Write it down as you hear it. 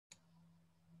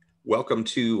Welcome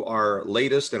to our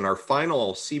latest and our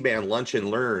final CBAN Lunch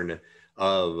and Learn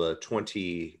of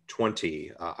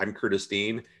 2020. I'm Curtis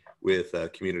Dean with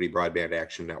Community Broadband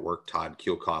Action Network. Todd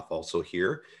Kielkopf also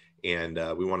here. And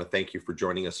we want to thank you for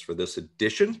joining us for this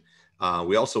edition.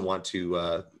 We also want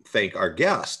to thank our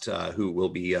guest who we'll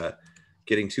be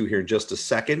getting to here in just a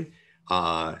second.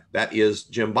 That is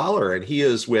Jim Baller, and he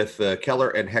is with Keller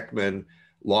and Heckman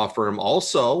law firm,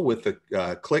 also with the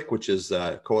CLIC, which is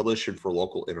Coalition for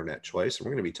Local Internet Choice. And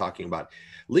we're going to be talking about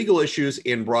legal issues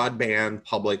in broadband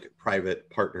public-private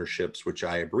partnerships, which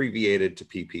I abbreviated to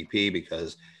PPP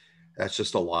because that's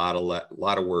just a lot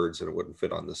of words and it wouldn't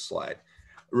fit on this slide.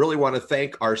 I really want to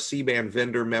thank our CBAN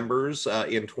vendor members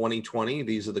in 2020.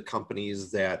 These are the companies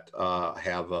that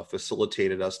have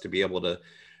facilitated us to be able to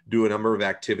do a number of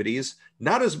activities.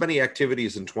 Not as many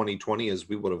activities in 2020 as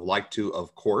we would have liked to,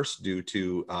 of course, due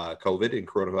to COVID and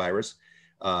coronavirus.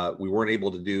 We weren't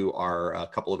able to do our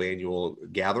couple of annual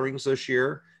gatherings this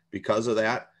year because of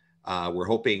that. We're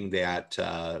hoping that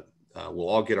we'll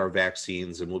all get our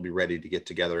vaccines and we'll be ready to get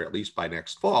together at least by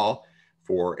next fall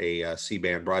for a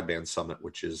CBAN Broadband Summit,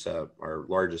 which is our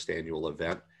largest annual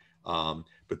event.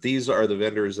 But these are the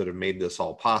vendors that have made this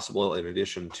all possible, in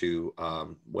addition to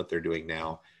what they're doing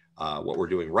now, what we're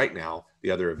doing right now, the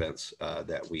other events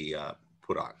that we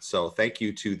put on. So thank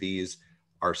you to these,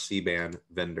 our CBAN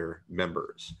vendor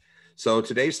members. So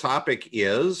today's topic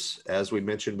is, as we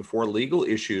mentioned before, legal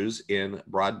issues in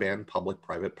broadband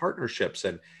public-private partnerships.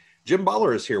 And Jim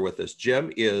Baller is here with us.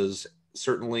 Jim is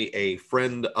certainly a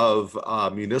friend of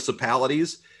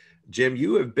municipalities. Jim,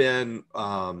 you have been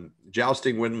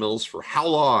jousting windmills for how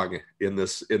long in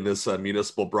this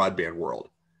municipal broadband world?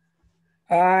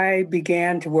 I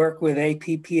began to work with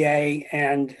APPA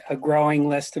and a growing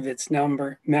list of its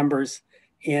members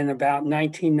in about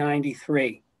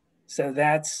 1993. So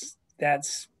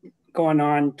that's going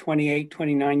on 28,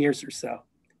 29 years or so.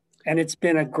 And it's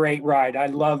been a great ride. I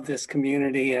love this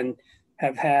community and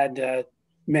have had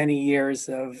many years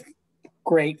of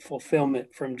great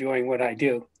fulfillment from doing what I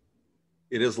do.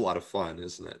 It is a lot of fun,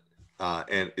 isn't it?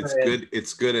 And it's good.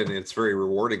 It's good, and it's very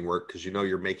rewarding work because you know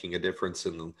you're making a difference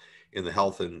in the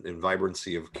health and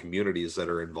vibrancy of communities that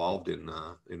are involved in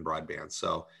broadband.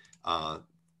 So,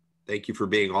 thank you for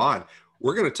being on.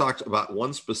 We're going to talk about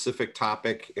one specific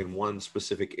topic in one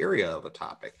specific area of a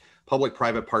topic.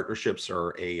 Public-private partnerships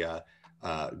are a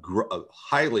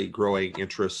highly growing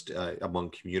interest among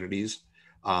communities.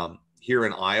 Here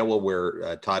in Iowa,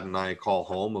 where Todd and I call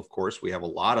home, of course, we have a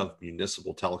lot of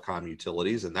municipal telecom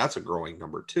utilities, and that's a growing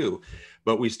number too.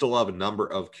 But we still have a number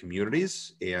of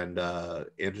communities and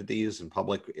entities and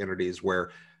public entities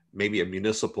where maybe a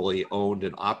municipally owned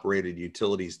and operated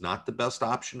utility is not the best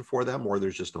option for them, or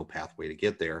there's just no pathway to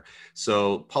get there.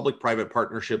 So public-private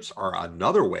partnerships are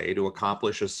another way to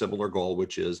accomplish a similar goal,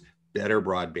 which is better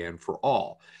broadband for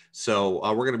all. So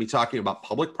we're going to be talking about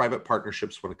public-private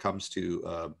partnerships when it comes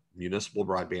to municipal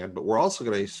broadband, but we're also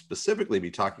going to specifically be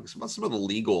talking about some of the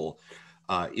legal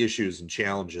issues and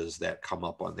challenges that come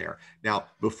up on there. Now,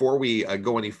 before we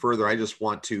go any further, I just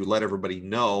want to let everybody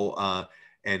know,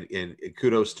 and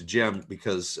kudos to Jim,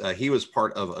 because he was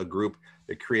part of a group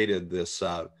that created this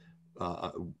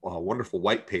wonderful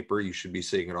white paper. You should be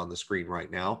seeing it on the screen right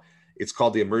now. It's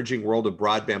called The Emerging World of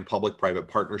Broadband Public-Private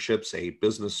Partnerships, a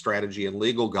Business Strategy and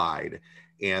Legal Guide.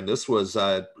 And this was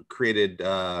created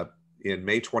in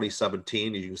May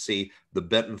 2017. You can see the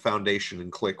Benton Foundation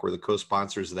and CLIC were the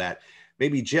co-sponsors of that.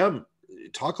 Maybe Jim,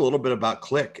 talk a little bit about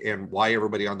CLIC and why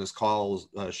everybody on this call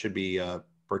should be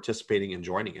participating and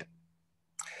joining it.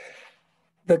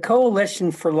 The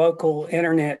Coalition for Local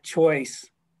Internet Choice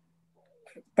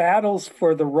battles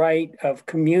for the right of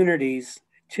communities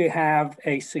to have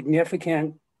a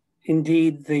significant,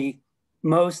 indeed the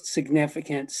most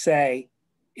significant say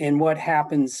in what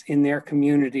happens in their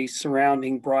communities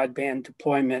surrounding broadband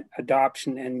deployment,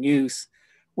 adoption, and use.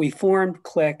 We formed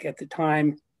CLIC at the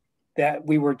time that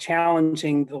we were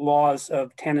challenging the laws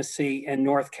of Tennessee and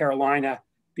North Carolina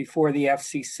before the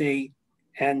FCC,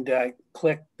 and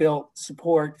CLIC built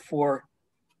support for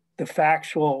the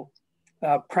factual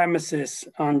premises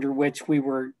under which we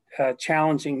were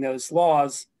challenging those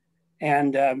laws.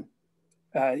 And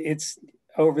it's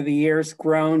over the years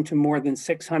grown to more than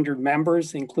 600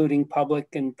 members, including public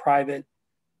and private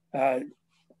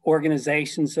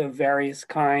organizations of various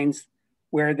kinds,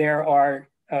 where there are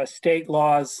state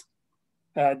laws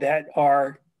that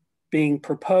are being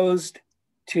proposed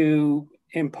to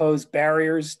impose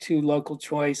barriers to local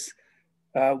choice.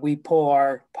 We pull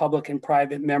our public and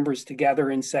private members together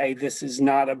and say, this is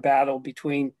not a battle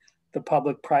between the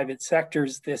public-private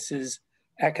sectors. This is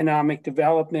economic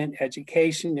development,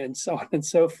 education, and so on and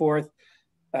so forth,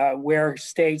 where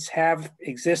states have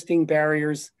existing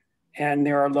barriers and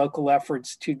there are local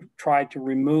efforts to try to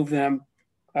remove them.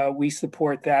 We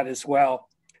support that as well.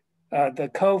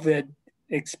 The COVID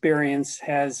experience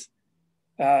has,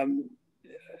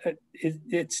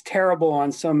 it's terrible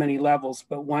on so many levels,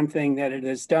 but one thing that it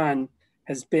has done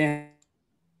has been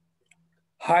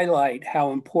highlight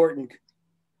how important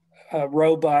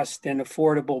robust and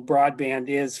affordable broadband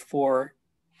is for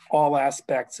all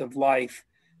aspects of life.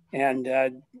 And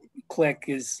CLIC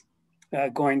is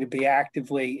going to be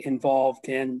actively involved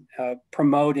in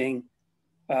promoting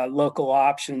local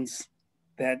options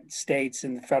that states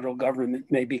and the federal government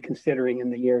may be considering in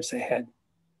the years ahead.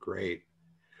 Great.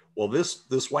 Well,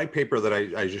 this white paper that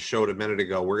I just showed a minute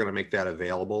ago, we're going to make that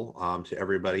available to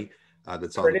everybody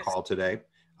that's on the call today.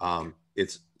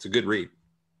 It's a good read.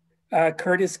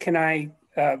 Curtis, can I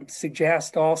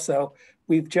suggest also,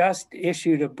 we've just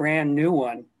issued a brand new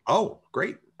one. Oh,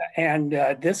 great. And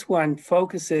this one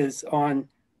focuses on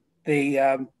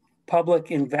the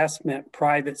public investment,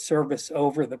 private service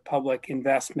over the public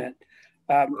investment.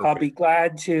 I'll be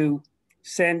glad to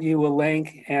send you a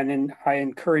link, and I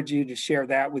encourage you to share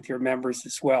that with your members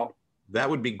as well. That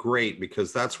would be great,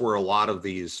 because that's where a lot of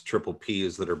these triple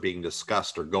Ps that are being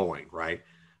discussed are going, right?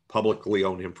 Publicly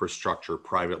owned infrastructure,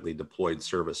 privately deployed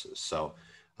services. So,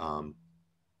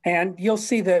 and you'll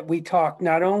see that we talk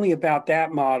not only about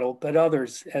that model, but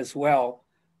others as well.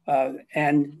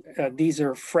 These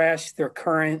are fresh, they're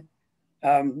current.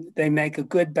 They make a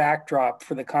good backdrop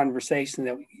for the conversation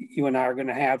that you and I are going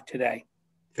to have today.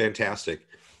 Fantastic.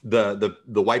 The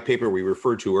white paper we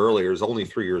referred to earlier is only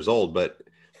 3 years old, but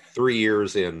 3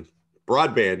 years in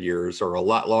broadband years are a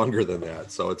lot longer than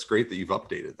that. So it's great that you've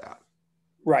updated that.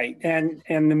 Right. And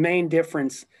the main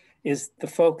difference is the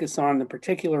focus on the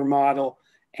particular model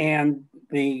and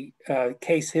the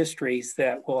case histories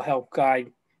that will help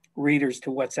guide readers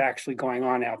to what's actually going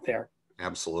on out there.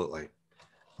 Absolutely.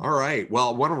 All right. Well,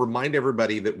 I want to remind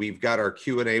everybody that we've got our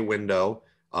Q&A window.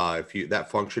 If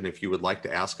you would like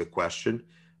to ask a question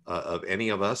of any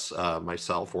of us,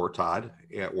 myself or Todd,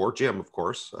 or Jim, of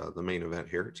course, the main event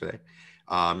here today,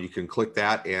 you can click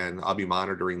that, and I'll be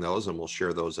monitoring those, and we'll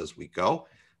share those as we go.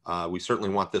 We certainly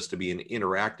want this to be an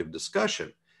interactive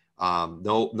discussion.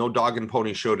 No dog and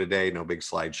pony show today, no big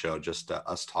slideshow, just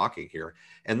us talking here.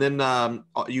 And then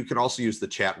you can also use the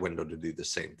chat window to do the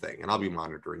same thing, and I'll be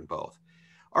monitoring both.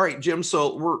 All right, Jim,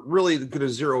 so we're really going to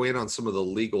zero in on some of the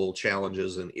legal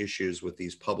challenges and issues with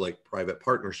these public-private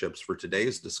partnerships for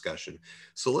today's discussion.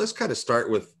 So let's kind of start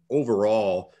with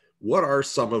overall, what are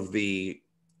some of the,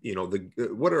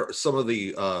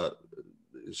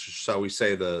 shall we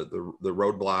say, the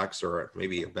roadblocks, or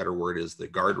maybe a better word is the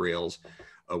guardrails,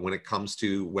 when it comes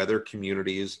to whether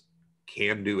communities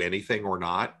can do anything or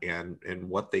not, and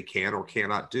what they can or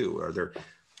cannot do? Are there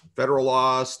federal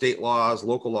laws, state laws,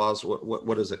 local laws?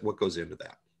 What is it? What goes into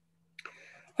that?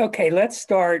 Okay, let's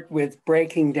start with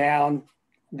breaking down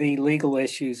the legal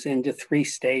issues into 3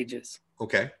 stages.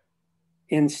 Okay.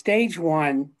 In stage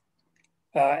 1,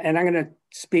 and I'm going to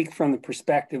speak from the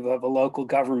perspective of a local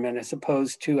government as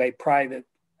opposed to a private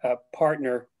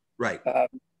partner. Right.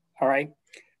 All right.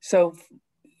 So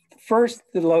first,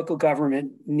 the local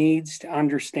government needs to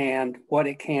understand what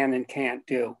it can and can't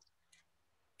do.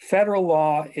 Federal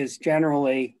law is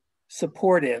generally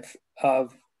supportive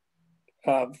of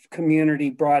community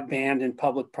broadband and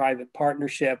public-private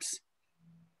partnerships.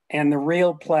 And the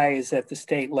real play is at the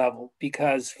state level,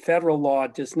 because federal law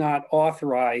does not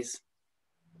authorize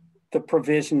the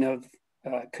provision of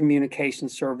communication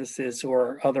services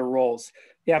or other roles.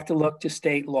 You have to look to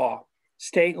state law.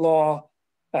 State law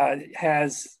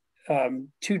has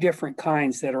 2 different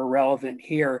kinds that are relevant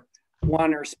here.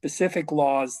 One are specific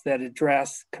laws that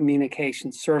address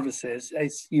communication services,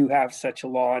 as you have such a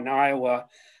law in Iowa.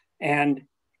 And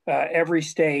every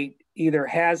state either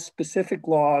has specific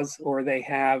laws or they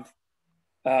have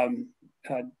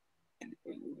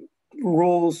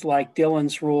rules like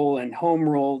Dillon's rule and home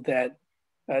rule that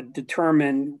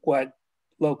determine what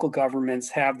local governments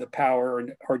have the power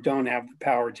or don't have the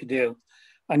power to do.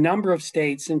 A number of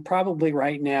states, and probably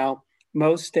right now,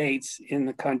 most states in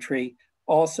the country,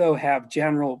 also have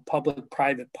general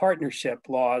public-private partnership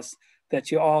laws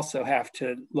that you also have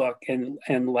to look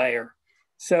and layer.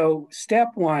 So step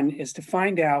 1 is to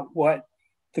find out what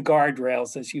the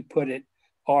guardrails, as you put it,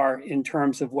 are in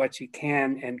terms of what you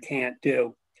can and can't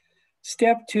do.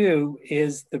 Step 2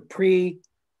 is the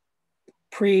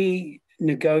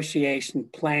pre-negotiation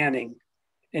planning,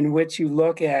 in which you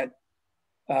look at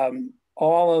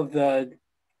all of the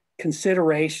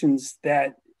considerations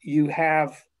that you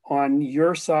have on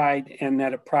your side and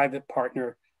that a private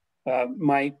partner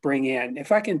might bring in.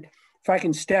 If I can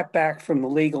step back from the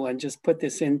legal and just put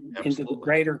this into the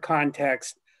greater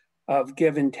context of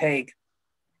give and take,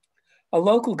 a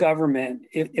local government,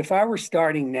 if I were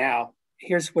starting now,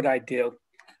 here's what I'd do.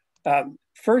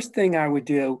 First thing I would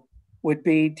do would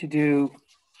be to do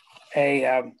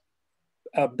a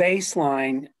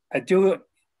baseline, a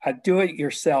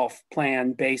do-it-yourself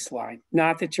plan baseline.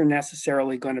 Not that you're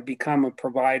necessarily going to become a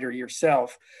provider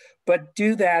yourself, but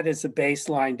do that as a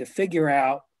baseline to figure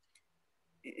out,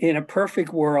 in a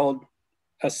perfect world,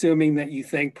 assuming that you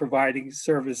think providing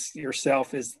service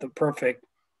yourself is the perfect,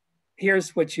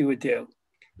 here's what you would do.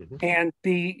 And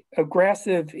be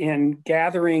aggressive in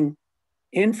gathering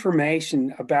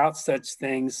information about such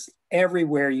things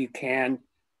everywhere you can.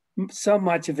 So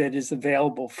much of it is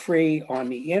available free on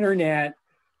the internet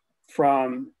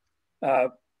from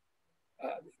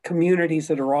communities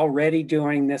that are already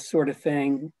doing this sort of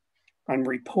thing, on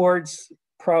reports,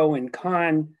 pro and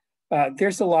con.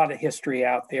 There's a lot of history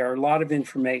out there, a lot of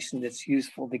information that's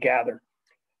useful to gather.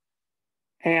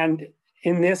 And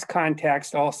in this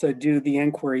context, also do the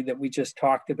inquiry that we just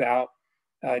talked about,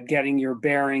 getting your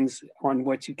bearings on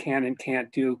what you can and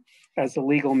can't do as a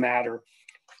legal matter.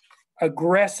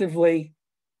 Aggressively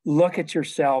look at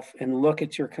yourself and look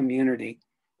at your community.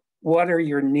 What are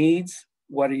your needs?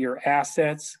 What are your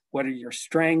assets? What are your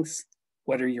strengths?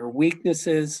 What are your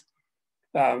weaknesses?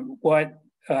 What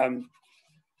are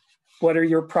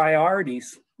your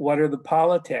priorities? What are the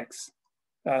politics?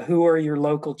 Who are your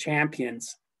local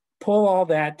champions? Pull all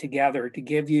that together to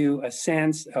give you a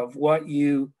sense of what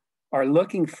you are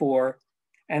looking for,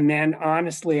 and then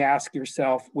honestly ask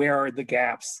yourself, where are the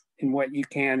gaps in what you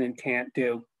can and can't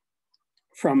do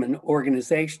from an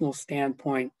organizational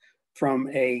standpoint, from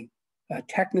a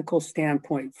technical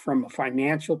standpoint, from a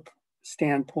financial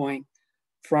standpoint,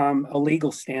 from a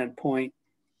legal standpoint.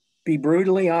 Be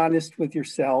brutally honest with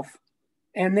yourself.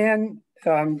 And then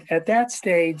at that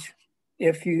stage,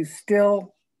 if you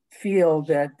still feel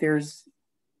that there's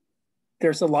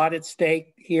a lot at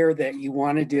stake here that you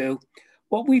want to do,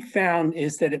 what we found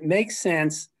is that it makes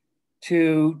sense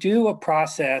to do a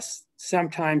process.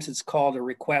 Sometimes it's called a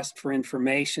request for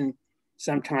information.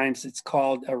 Sometimes it's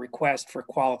called a request for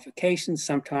qualifications.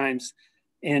 Sometimes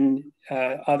in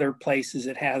other places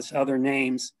it has other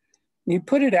names. You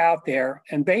put it out there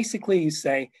and basically you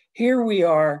say, here we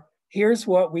are, here's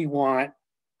what we want,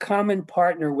 come and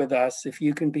partner with us if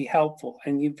you can be helpful.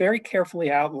 And you very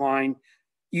carefully outline,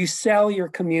 you sell your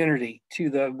community to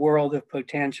the world of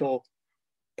potential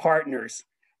partners,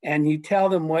 and you tell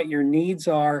them what your needs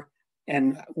are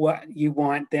and what you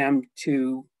want them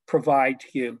to provide to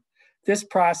you. This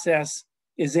process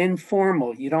is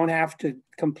informal. You don't have to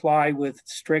comply with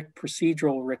strict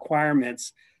procedural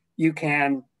requirements. You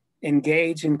can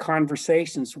engage in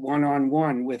conversations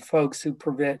one-on-one with folks who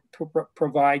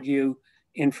provide you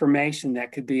information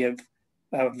that could be of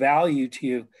value to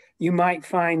you. You might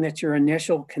find that your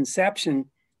initial conception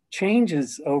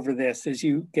changes over this as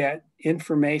you get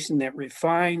information that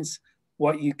refines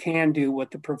what you can do,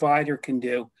 what the provider can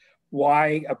do,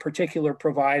 why a particular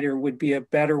provider would be a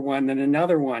better one than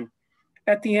another one.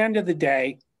 At the end of the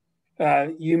day,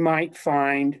 you might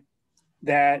find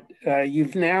that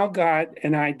you've now got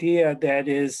an idea that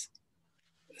is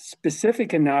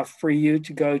specific enough for you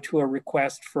to go to a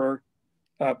request for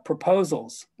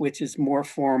proposals, which is more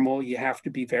formal. You have to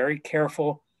be very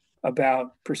careful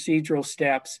about procedural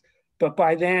steps, but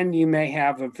by then you may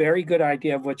have a very good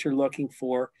idea of what you're looking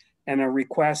for, and a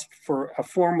request for a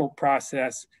formal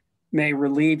process may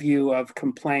relieve you of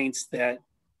complaints that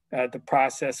the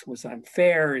process was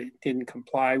unfair, it didn't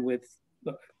comply with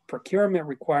the procurement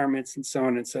requirements, and so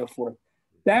on and so forth.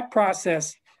 That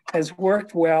process has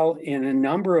worked well in a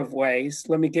number of ways.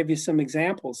 Let me give you some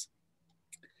examples.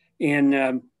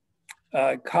 In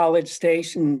College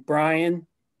Station, Bryan,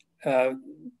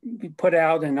 we put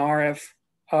out an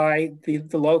RFI.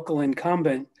 The local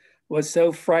incumbent was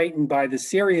so frightened by the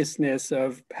seriousness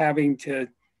of having to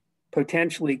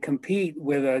potentially compete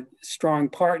with a strong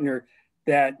partner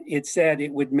that it said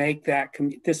it would make that,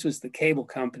 this was the cable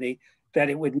company, that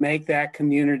it would make that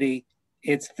community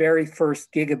its very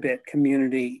first gigabit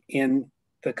community in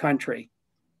the country.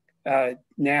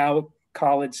 Now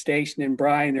College Station and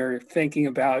Bryan are thinking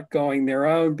about going their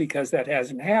own because that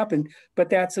hasn't happened, but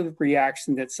that's a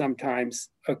reaction that sometimes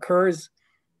occurs.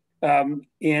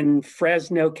 In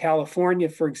Fresno, California,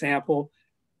 for example,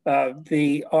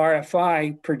 the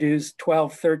RFI produced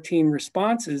 12, 13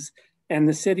 responses, and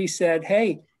the city said,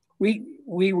 hey, we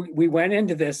went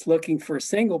into this looking for a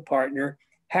single partner.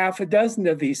 Half a dozen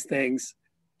of these things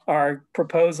are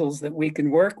proposals that we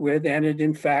can work with, and it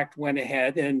in fact went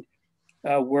ahead and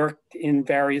worked in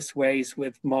various ways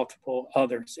with multiple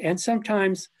others. And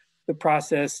sometimes the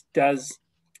process does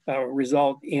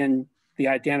result in the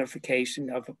identification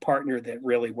of a partner that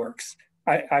really works.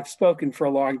 I've spoken for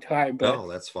a long time, but no,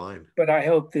 that's fine. But I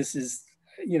hope this is,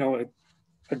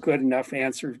 a good enough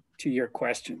answer to your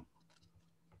question.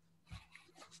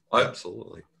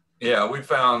 Absolutely. Yeah, we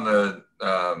found that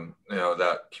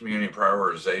that community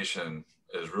prioritization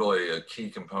is really a key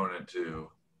component to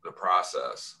the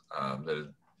process.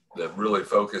 That really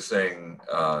focusing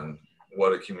on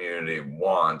what a community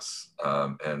wants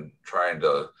and trying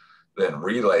to then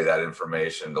relay that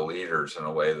information to leaders in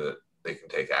a way that they can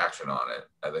take action on it.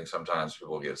 I think sometimes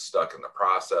people get stuck in the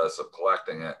process of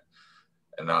collecting it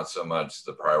and not so much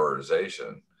the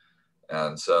prioritization.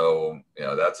 And so,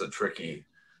 that's a tricky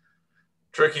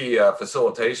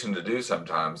facilitation to do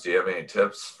sometimes. Do you have any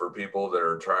tips for people that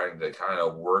are trying to kind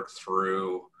of work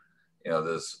through,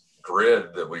 this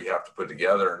grid that we have to put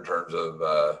together in terms of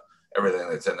everything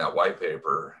that's in that white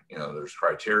paper? There's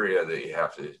criteria that you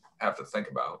have to think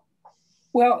about.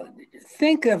 Well,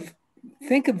 think of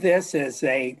this as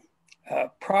a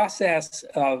process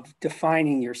of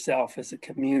defining yourself as a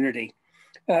community.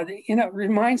 It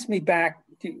reminds me back,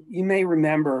 you may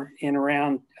remember in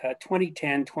around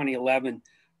 2010, 2011,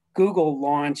 Google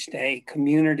launched a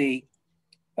community,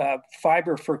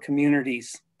 Fiber for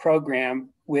Communities program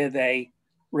with a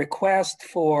request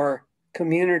for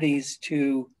communities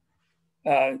to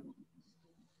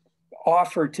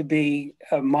offer to be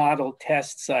a model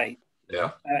test site.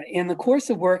 Yeah. In the course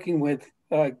of working with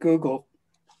Google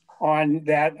on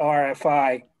that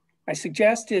RFI, I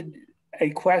suggested a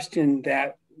question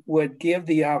that would give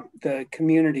the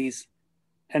communities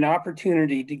an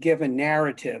opportunity to give a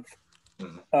narrative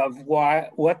of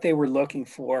what they were looking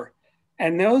for.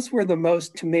 And those were the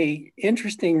most, to me,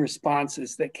 interesting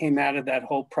responses that came out of that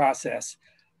whole process.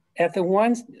 At the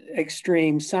one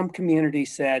extreme, some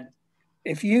communities said,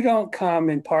 if you don't come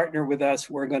and partner with us,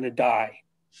 we're going to die.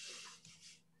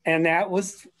 And that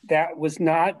was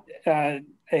not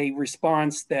a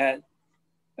response that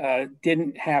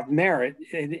didn't have merit.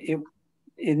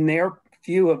 In their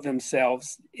view of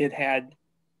themselves, it had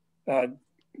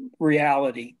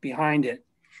reality behind it.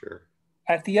 Sure.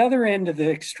 At the other end of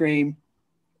the extreme,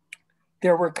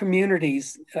 there were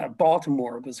communities,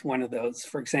 Baltimore was one of those,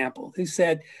 for example, who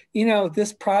said,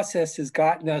 this process has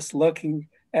gotten us looking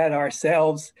at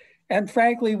ourselves. And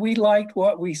frankly, we liked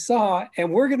what we saw,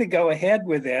 and we're going to go ahead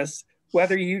with this,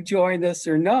 whether you join us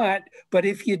or not. But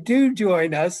if you do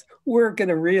join us, we're going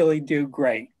to really do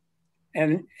great.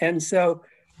 And so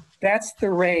that's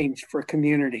the range for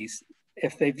communities.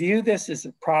 If they view this as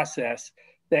a process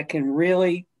that can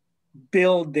really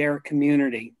build their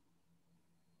community,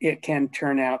 it can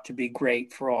turn out to be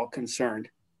great for all concerned.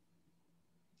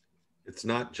 It's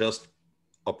not just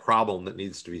a problem that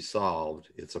needs to be solved.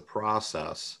 It's a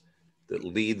process that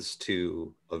leads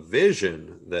to a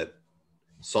vision that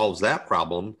solves that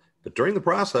problem. But during the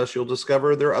process, you'll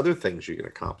discover there are other things you can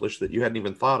accomplish that you hadn't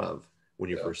even thought of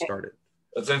when you first started.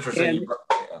 That's interesting. Go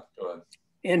ahead.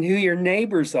 And who your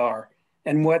neighbors are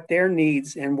and what their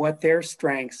needs and what their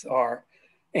strengths are.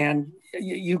 And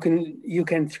you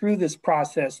can through this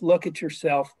process, look at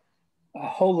yourself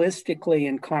holistically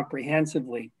and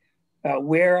comprehensively.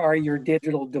 Where are your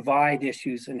digital divide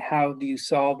issues and how do you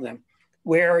solve them?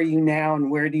 Where are you now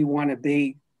and where do you want to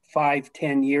be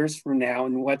 5-10 years from now?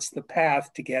 And what's the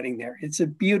path to getting there? It's a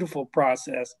beautiful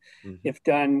process if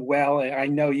done well. I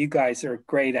know you guys are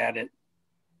great at it.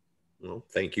 Well,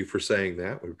 thank you for saying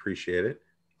that. We appreciate it.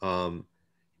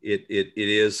 It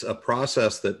is a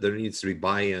process that there needs to be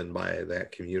buy-in by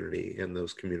that community and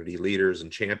those community leaders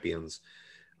and champions,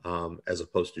 as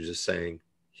opposed to just saying,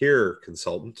 here,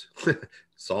 consultant,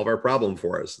 solve our problem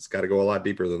for us. It's got to go a lot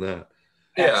deeper than that.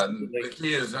 Yeah, the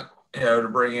key is, to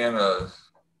bring in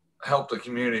help the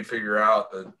community figure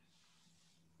out that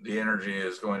the energy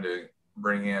is going to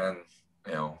bring in,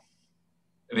 an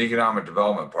economic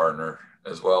development partner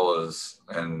as well as,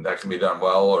 and that can be done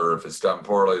well, or if it's done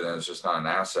poorly, then it's just not an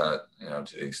asset,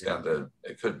 to the extent that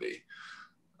it could be.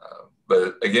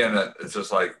 But again, it's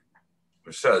just like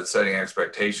we said, setting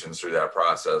expectations through that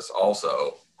process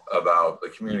also about the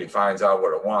community finds out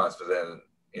what it wants, but then,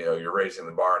 you're raising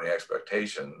the bar and the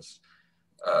expectations,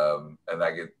 and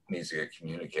that needs to get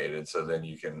communicated. So then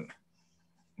you can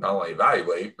not only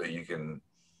evaluate, but you can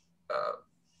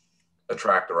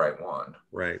attract the right one.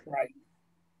 Right. Right.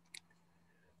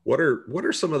 What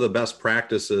are some of the best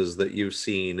practices that you've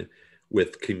seen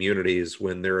with communities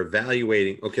when they're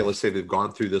evaluating? Okay, let's say they've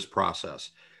gone through this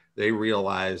process. They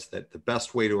realize that the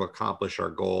best way to accomplish our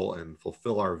goal and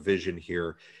fulfill our vision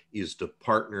here is to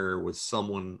partner with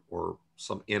someone or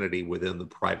some entity within the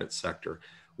private sector.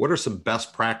 What are some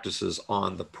best practices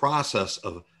on the process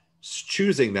of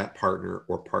choosing that partner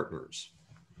or partners?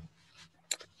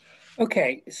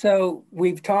 Okay, so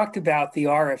we've talked about the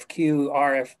RFQ,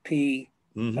 RFP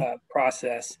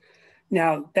process.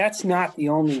 Now, that's not the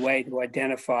only way to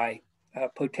identify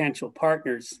potential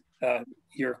partners.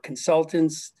 Your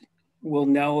consultants will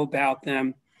know about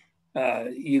them.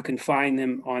 You can find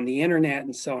them on the internet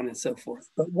and so on and so forth.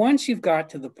 But once you've got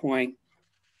to the point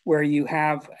where you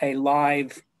have a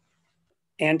live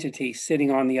entity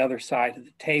sitting on the other side of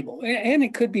the table, and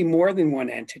it could be more than one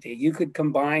entity, you could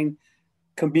combine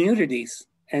communities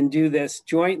and do this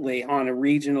jointly on a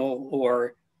regional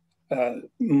or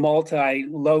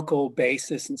multi-local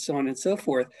basis and so on and so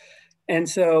forth. And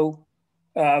so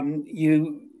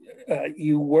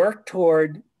you work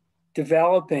toward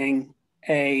developing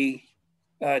a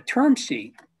term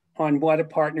sheet on what a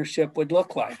partnership would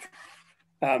look like.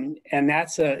 And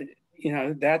that's a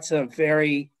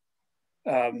very,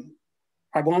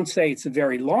 I won't say it's a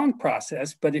very long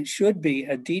process, but it should be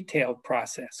a detailed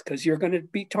process, because you're going to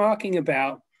be talking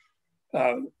about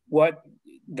what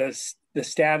the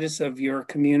status of your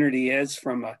community is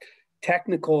from a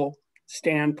technical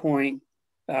standpoint,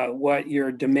 what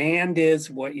your demand is,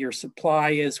 what your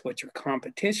supply is, what your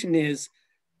competition is.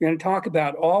 You're going to talk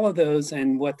about all of those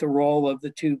and what the role of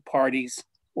the two parties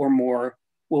or more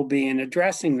will be in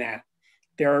addressing that.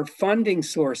 There are funding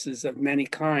sources of many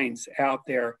kinds out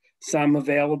there, some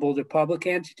available to public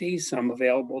entities, some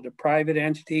available to private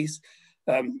entities.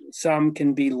 Some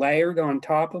can be layered on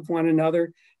top of one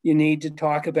another. You need to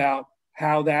talk about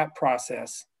how that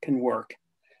process can work.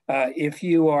 If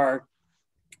you're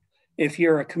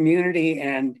a community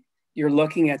and you're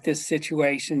looking at this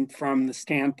situation from the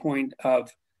standpoint of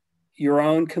your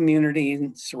own community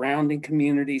and surrounding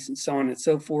communities and so on and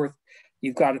so forth,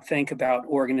 you've got to think about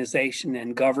organization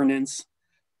and governance.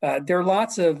 There are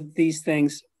lots of these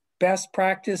things. Best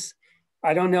practice,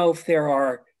 I don't know if there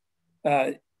are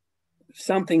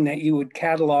something that you would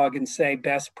catalog and say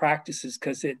best practices,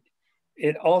 because it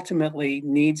ultimately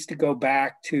needs to go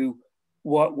back to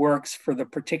what works for the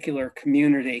particular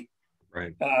community.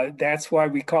 Right. That's why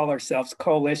we call ourselves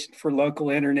Coalition for Local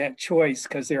Internet Choice,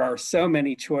 because there are so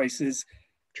many choices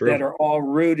that are all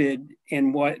rooted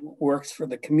in what works for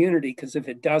the community, because if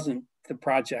it doesn't, the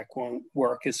project won't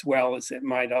work as well as it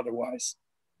might otherwise.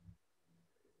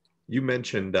 You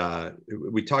mentioned,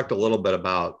 we talked a little bit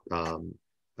about a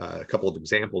couple of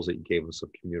examples that you gave us of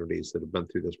communities that have been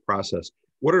through this process.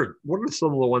 What are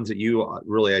some of the ones that you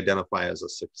really identify as a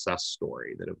success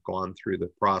story that have gone through the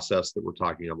process that we're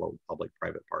talking about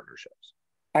public-private partnerships?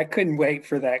 I couldn't wait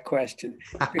for that question,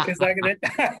 because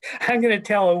I'm gonna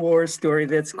tell a war story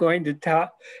that's going to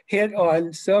hit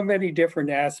on so many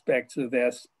different aspects of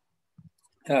this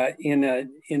I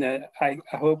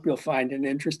hope you'll find an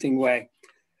interesting way.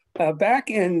 Back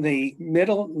in the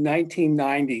middle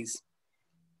 1990s,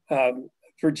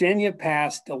 Virginia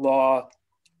passed a law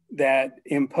that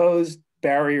imposed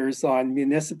barriers on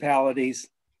municipalities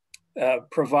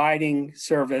providing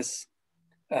service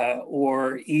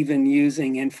or even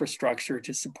using infrastructure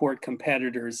to support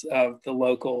competitors of the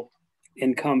local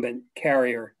incumbent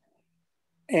carrier.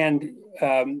 And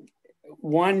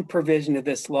one provision of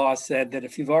this law said that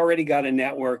if you've already got a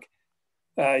network,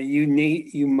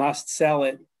 you must sell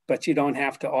it, but you don't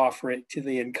have to offer it to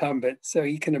the incumbent. So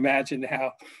you can imagine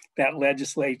how that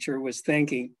legislature was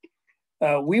thinking.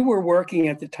 We were working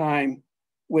at the time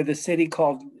with a city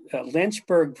called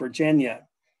Lynchburg, Virginia,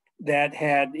 that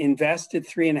had invested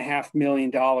 $3.5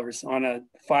 million on a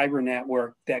fiber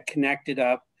network that connected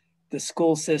up the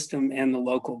school system and the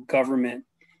local government.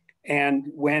 And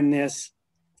when this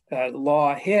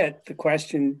law hit, the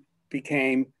question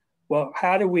became, well,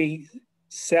 how do we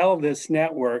sell this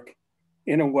network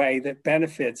in a way that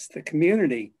benefits the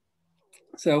community?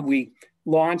 So we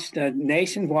launched a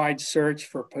nationwide search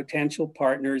for potential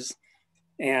partners,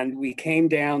 and we came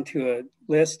down to a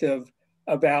list of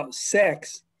about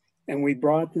 6, and we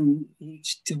brought them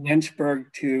each to Lynchburg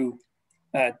to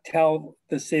tell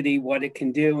the city what it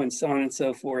can do and so on and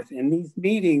so forth. And these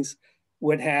meetings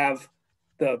would have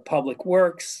the public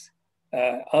works,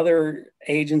 other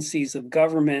agencies of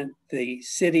government, the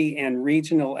city and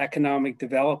regional economic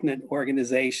development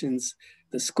organizations,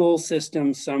 the school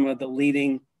system, some of the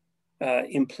leading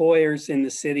employers in the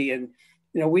city. And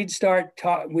we'd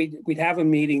we'd have a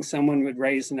meeting, someone would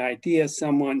raise an idea,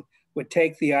 someone would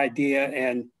take the idea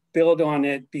and build on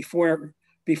it. Before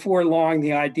long,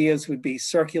 the ideas would be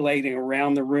circulating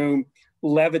around the room.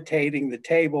 levitating the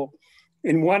table.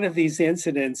 In one of these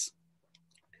incidents,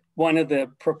 one of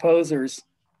the proposers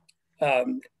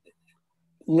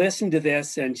listened to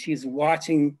this, and she's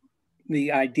watching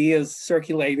the ideas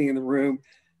circulating in the room.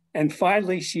 And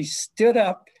finally, she stood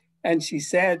up and she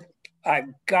said,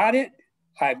 "I've got it.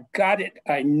 I've got it.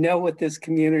 I know what this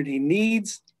community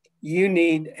needs. You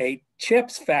need a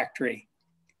chips factory."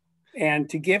 And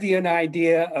to give you an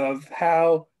idea of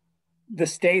how the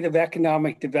state of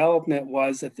economic development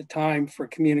was at the time for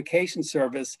communication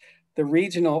service, the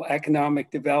regional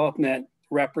economic development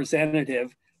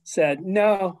representative said,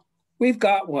 "No, we've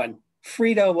got one,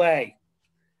 Frito-Lay."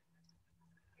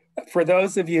 For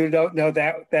those of you who don't know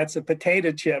that, that's a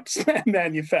potato chips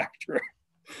manufacturer.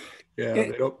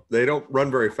 Yeah, they don't run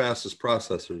very fast as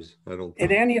processors, I don't think.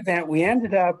 In any event, we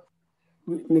ended up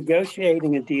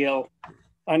negotiating a deal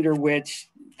under which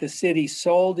the city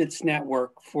sold its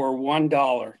network for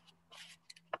 $1.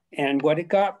 And what it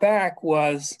got back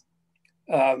was,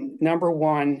 number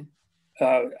one,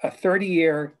 a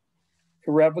 30-year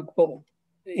irrevocable,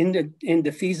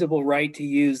 indefeasible right to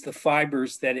use the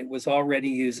fibers that it was already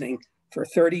using for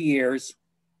 30 years,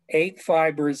 8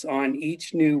 fibers on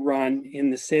each new run in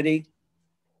the city,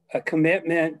 a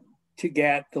commitment to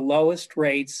get the lowest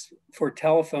rates for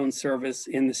telephone service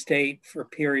in the state for a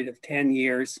period of 10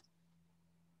 years,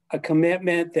 a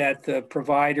commitment that the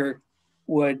provider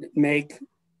would make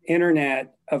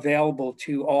internet available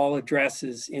to all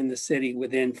addresses in the city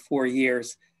within 4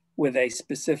 years, with a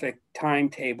specific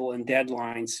timetable and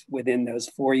deadlines within those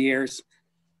 4 years,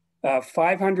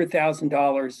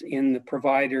 $500,000 in the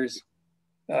provider's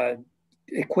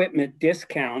equipment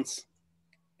discounts,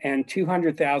 and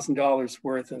 $200,000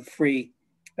 worth of free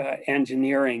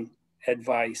engineering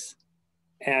advice.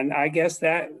 And I guess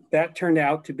that turned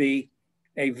out to be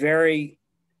a very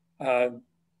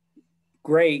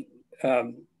great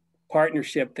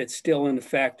partnership that's still in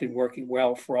effect and working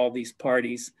well for all these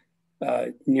parties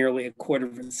nearly a quarter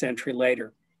of a century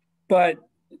later. But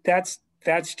that's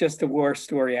just a war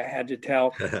story I had to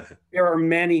tell. There are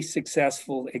many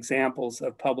successful examples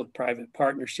of public-private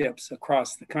partnerships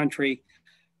across the country.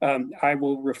 I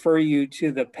will refer you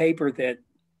to the paper that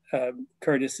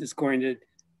Curtis is going to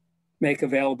make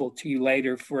available to you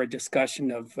later for a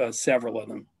discussion of several of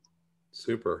them.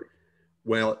 Super.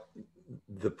 Well,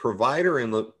 the provider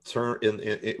in the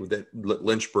that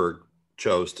Lynchburg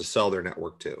chose to sell their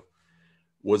network to,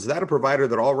 was that a provider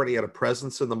that already had a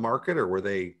presence in the market, or were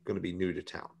they going to be new to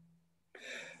town?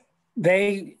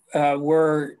 They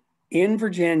were in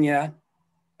Virginia,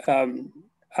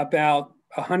 about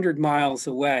 100 miles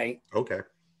away. Okay.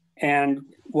 And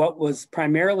what was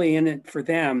primarily in it for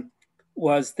them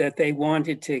was that they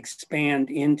wanted to expand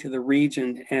into the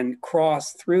region and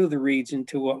cross through the region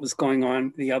to what was going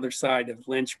on the other side of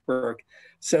Lynchburg.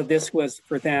 So this was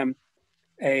for them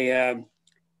a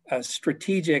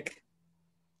strategic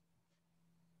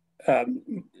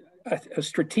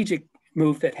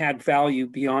move that had value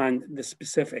beyond the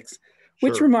specifics.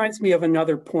 Which Sure. reminds me of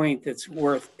another point that's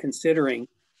worth considering,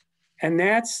 and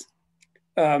that's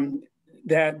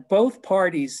that both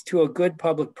parties to a good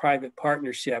public-private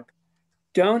partnership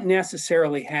don't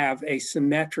necessarily have a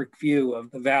symmetric view of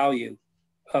the value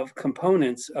of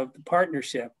components of the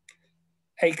partnership.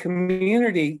 A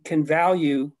community can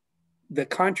value the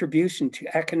contribution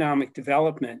to economic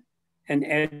development and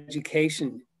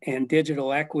education and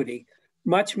digital equity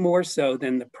much more so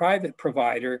than the private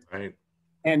provider. Right.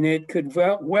 And it could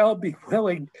well be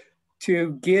willing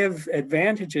to give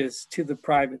advantages to the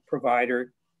private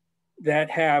provider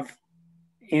that have,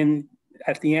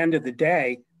 at the end of the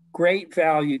day, great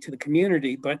value to the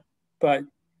community, but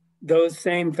those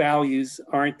same values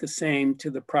aren't the same to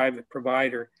the private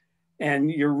provider.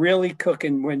 And you're really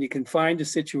cooking when you can find a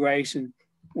situation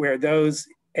where those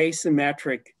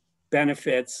asymmetric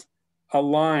benefits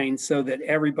align so that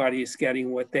everybody is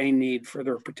getting what they need for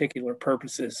their particular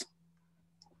purposes.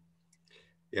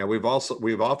 Yeah, we've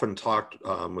often talked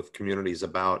with communities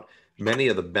about many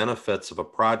of the benefits of a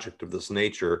project of this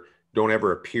nature don't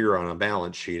ever appear on a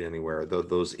balance sheet anywhere.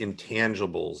 Those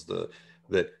intangibles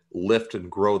that lift and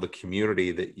grow the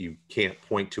community that you can't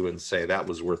point to and say that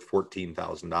was worth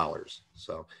 $14,000.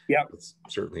 So yeah, it's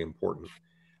certainly important.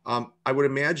 I would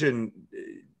imagine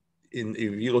if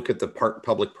you look at the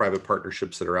public-private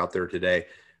partnerships that are out there today,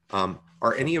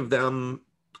 are any of them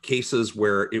cases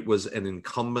where it was an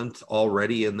incumbent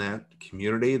already in that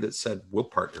community that said, we'll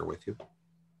partner with you?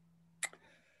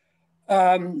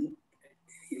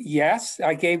 Yes,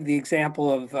 I gave the example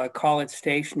of College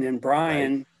Station in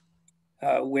Bryan,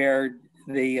 right, where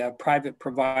the private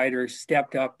provider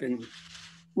stepped up and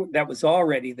that was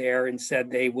already there and said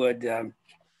they would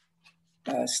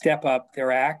step up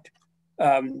their act.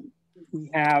 We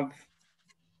have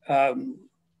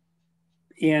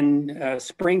in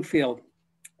Springfield,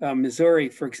 Missouri,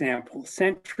 for example,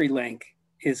 CenturyLink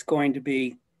is going to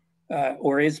be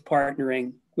or is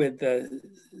partnering with the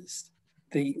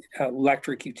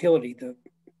electric utility, the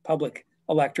public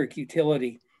electric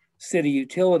utility, City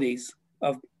Utilities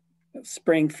of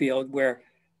Springfield, where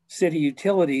City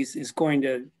Utilities is going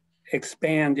to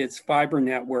expand its fiber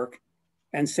network,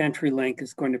 and CenturyLink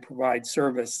is going to provide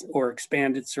service or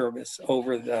expanded service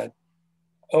over the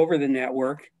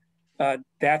network.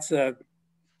 That's a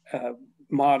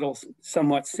model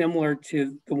somewhat similar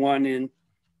to the one in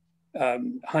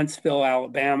Huntsville,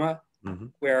 Alabama,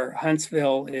 where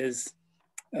Huntsville is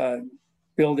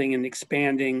building and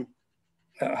expanding.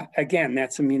 Again,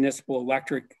 that's a municipal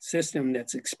electric system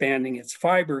that's expanding its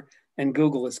fiber, and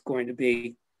Google is going to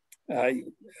be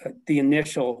the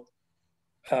initial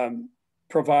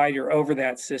provider over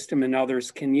that system, and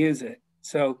others can use it.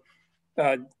 So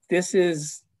this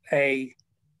is a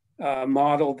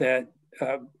model that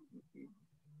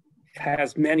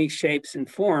has many shapes and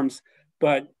forms,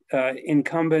 but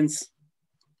incumbents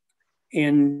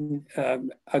in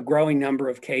a growing number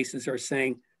of cases are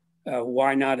saying,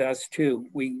 why not us too?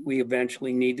 We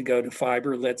eventually need to go to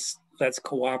fiber. Let's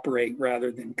cooperate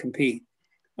rather than compete.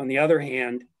 On the other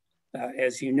hand,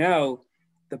 as you know,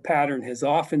 the pattern has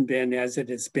often been, as it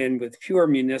has been with pure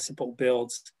municipal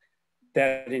builds,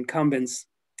 that incumbents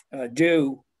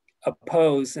do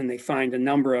oppose, and they find a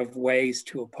number of ways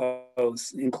to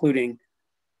oppose, including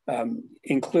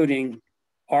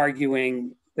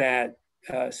arguing that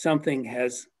something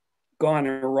has gone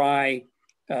awry,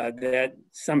 that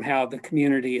somehow the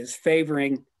community is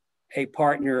favoring a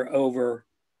partner over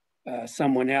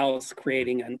someone else,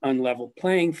 creating an unlevel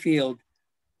playing field,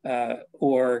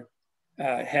 or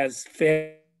has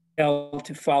failed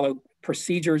to follow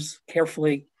procedures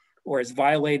carefully, or has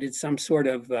violated some sort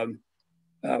of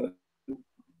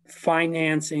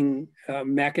financing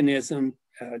mechanism,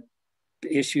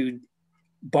 issued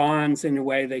bonds in a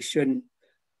way they shouldn't.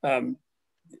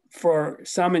 For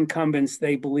some incumbents,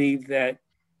 they believe that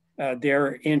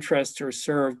their interests are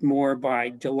served more by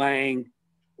delaying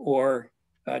or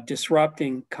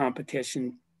disrupting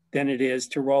competition than it is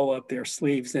to roll up their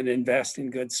sleeves and invest in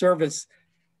good service.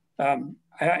 I'm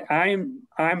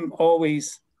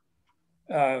always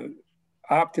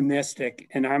optimistic,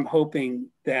 and I'm hoping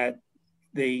that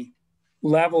the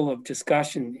level of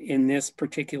discussion in this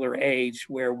particular age,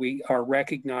 where we are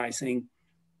recognizing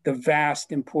the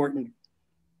vast importance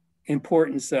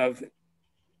of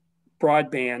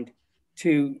broadband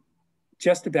to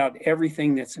just about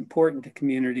everything that's important to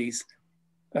communities,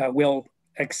 will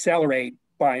accelerate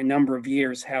by a number of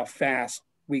years how fast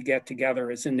we get together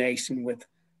as a nation, with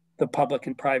the public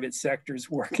and private sectors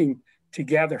working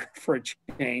together for a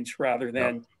change rather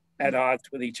than at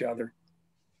odds with each other.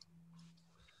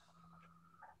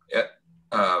 Yeah.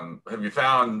 Have you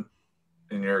found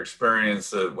in your experience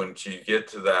that when you get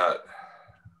to that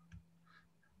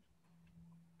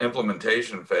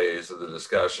implementation phase of the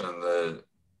discussion, that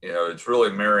it's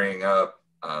really marrying up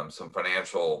some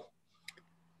financial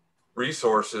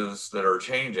resources that are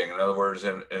changing? In other words,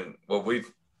 and what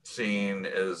we've seen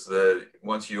is that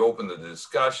once you open the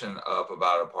discussion up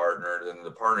about a partner, then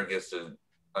the partner gets to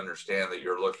understand that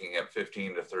you're looking at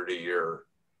 15 to 30-year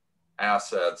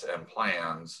assets and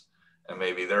plans, and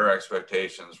maybe their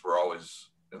expectations were always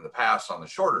in the past on the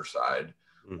shorter side,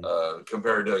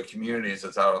 compared to communities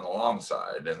that's out on the long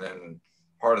side. And then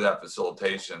part of that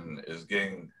facilitation is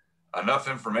getting enough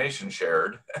information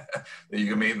shared that you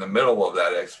can meet in the middle of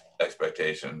that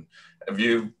expectation. Have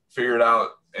you figured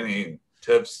out any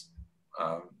tips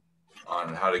on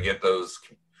how to get those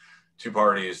two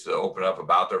parties to open up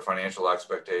about their financial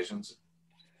expectations?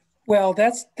 Well,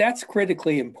 that's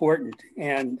critically important.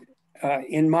 And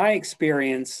in my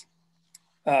experience,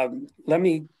 let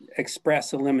me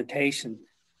express a limitation.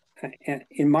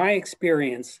 In my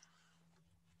experience,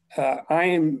 our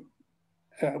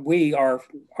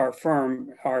firm,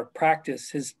 our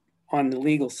practice is on the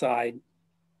legal side,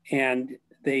 and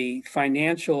the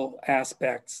financial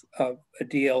aspects of a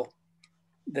deal,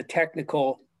 the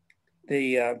technical,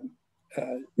 the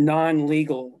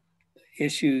non-legal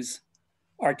issues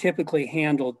are typically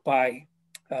handled by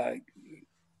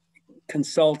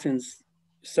consultants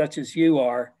such as you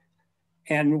are.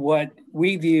 And what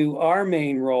we view our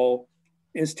main role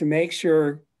is to make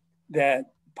sure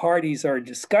that parties are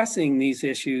discussing these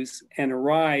issues and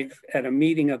arrive at a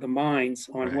meeting of the minds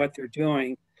on what they're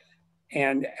doing.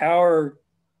 And our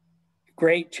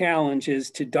great challenge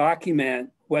is to document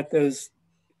what those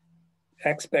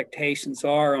expectations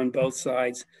are on both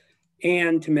sides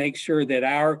and to make sure that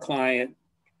our client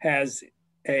has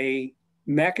a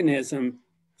mechanism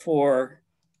for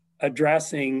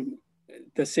addressing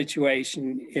the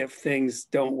situation if things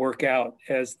don't work out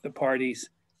as the parties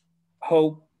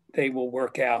hope they will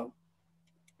work out.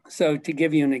 So to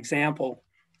give you an example,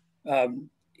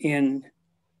 in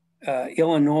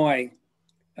Illinois,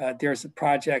 there's a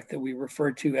project that we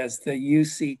refer to as the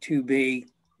UC2B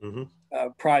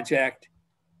project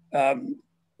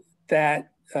that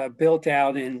built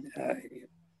out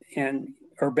in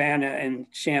Urbana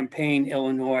and Champaign,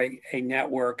 Illinois, a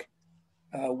network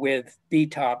with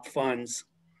BTOP funds.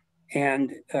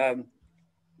 And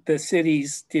the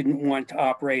cities didn't want to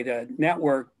operate a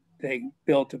network. They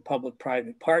built a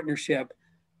public-private partnership.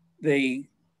 The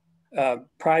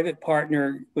private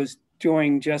partner was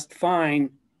doing just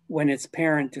fine when its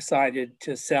parent decided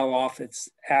to sell off its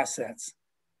assets.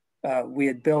 We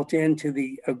had built into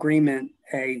the agreement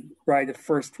a right of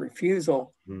first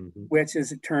refusal, which,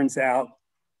 as it turns out,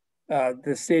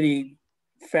 the city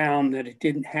found that it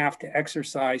didn't have to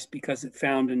exercise because it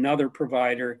found another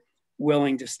provider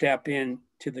willing to step in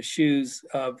to the shoes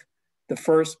of the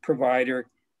first provider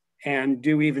and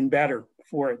do even better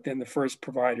for it than the first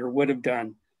provider would have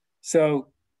done. So,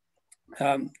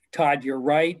 Todd, you're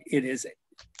right. It is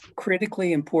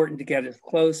critically important to get as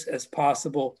close as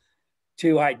possible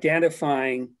to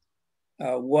identifying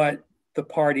what the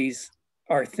parties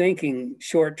are thinking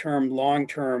short-term,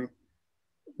 long-term,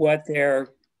 what their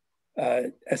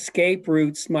escape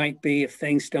routes might be if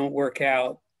things don't work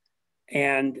out,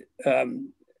 and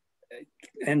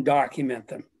document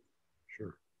them.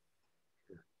 Sure.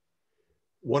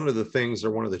 One of the things,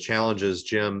 or one of the challenges,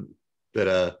 Jim, that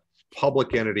a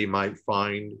public entity might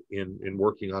find in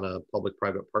working on a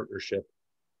public-private partnership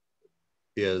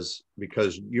is,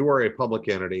 because you are a public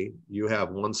entity, you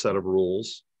have one set of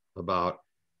rules about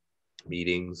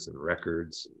meetings and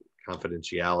records and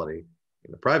confidentiality,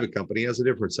 and the private company has a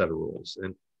different set of rules.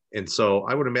 And so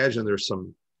I would imagine there's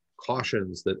some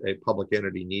cautions that a public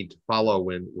entity need to follow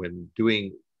when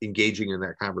engaging in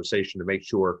that conversation to make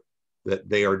sure that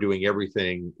they are doing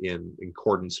everything in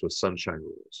accordance with sunshine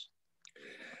rules.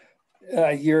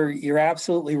 You're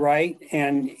absolutely right.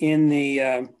 And in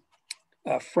the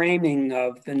framing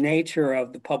of the nature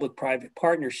of the public-private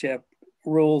partnership,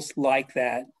 rules like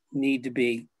that need to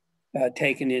be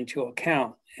taken into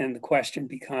account. And the question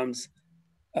becomes,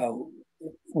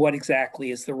 what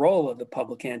exactly is the role of the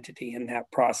public entity in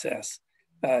that process?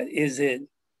 Is it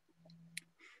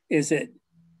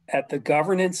at the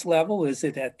governance level? Is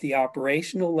it at the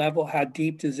operational level? How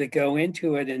deep does it go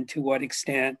into it? And to what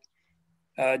extent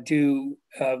do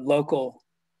local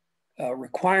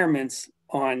requirements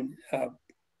on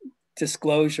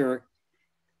disclosure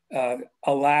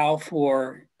allow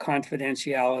for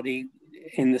confidentiality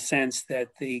in the sense that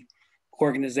the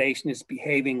organization is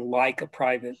behaving like a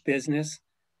private business?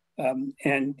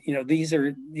 And these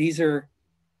are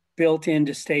built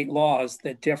into state laws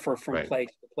that differ from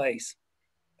place to place.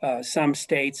 Some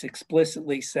states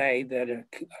explicitly say that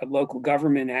a local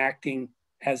government acting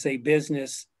as a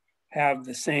business have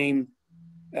the same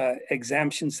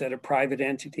exemptions that a private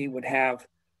entity would have.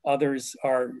 Others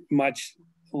are much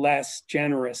less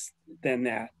generous than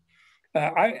that.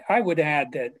 I would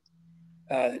add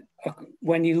that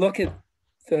when you look at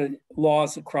the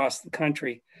laws across the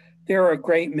country, there are a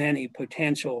great many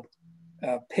potential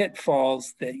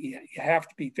pitfalls that you have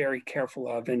to be very careful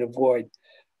of and avoid.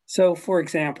 So, for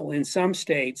example, in some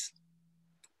states,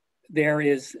 there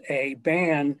is a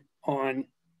ban on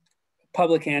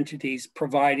public entities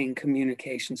providing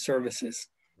communication services.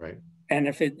 Right. And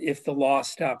if the law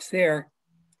stops there,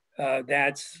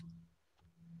 that's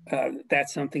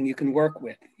something you can work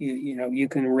with. You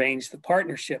can arrange the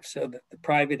partnership so that the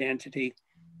private entity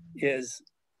is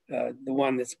the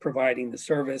one that's providing the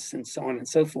service, and so on and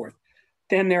so forth.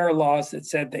 Then there are laws that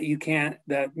said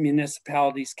that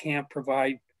municipalities can't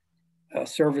provide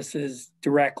services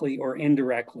directly or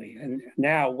indirectly. And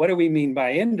now, what do we mean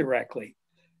by indirectly?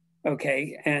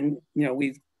 Okay, and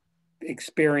we've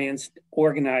experienced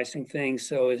organizing things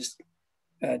so as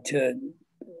to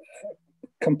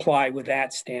comply with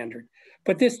that standard.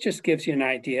 But this just gives you an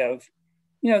idea of,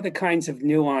 the kinds of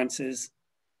nuances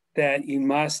that you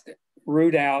must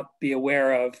root out, be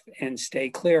aware of, and stay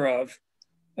clear of,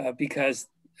 because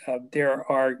there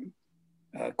are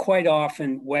quite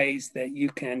often ways that you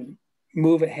can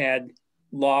move ahead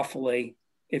lawfully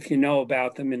if you know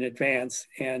about them in advance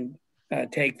and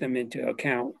take them into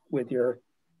account with your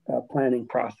planning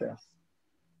process.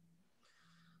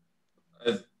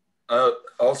 I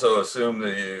also assume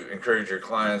that you encourage your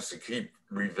clients to keep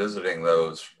revisiting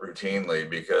those routinely,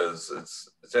 because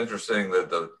it's interesting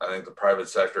that I think the private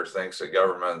sector thinks that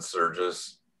governments are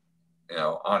just,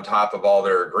 on top of all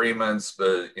their agreements,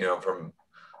 but, from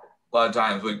a lot of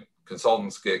times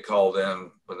consultants get called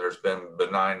in when there's been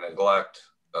benign neglect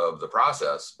of the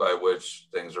process by which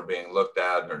things are being looked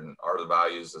at, and are the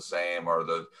values the same, are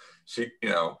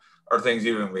are things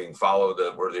even being followed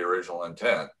that were the original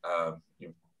intent.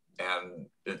 And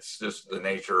it's just the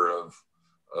nature of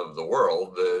the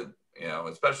world that,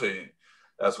 especially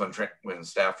that's when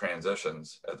staff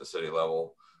transitions at the city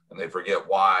level, and they forget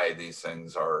why these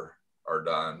things are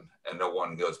done, and no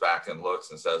one goes back and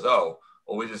looks and says, oh,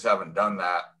 well, we just haven't done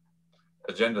that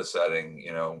agenda setting,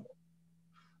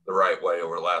 the right way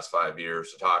over the last 5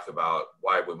 years to talk about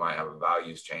why we might have a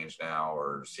values change now,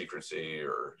 or secrecy,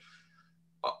 or,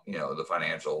 the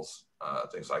financials,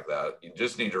 things like that. You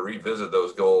just need to revisit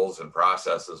those goals and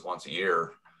processes once a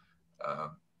year.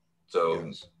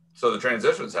 So the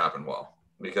transitions happen well,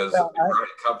 because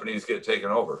companies get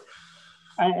taken over.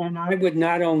 And I would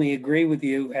not only agree with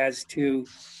you as to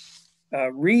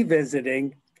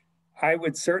revisiting, I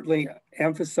would certainly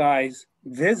emphasize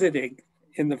visiting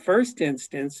in the first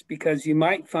instance, because you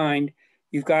might find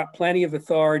you've got plenty of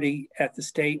authority at the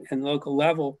state and local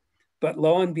level, but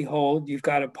lo and behold, you've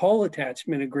got a pole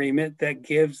attachment agreement that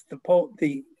gives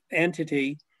the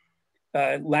entity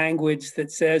language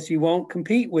that says you won't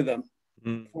compete with them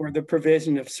for the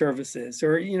provision of services,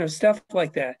 or stuff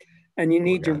like that. And you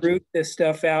need to root this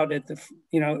stuff out at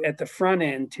the front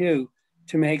end too,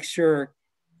 to make sure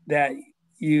that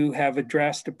you have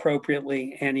addressed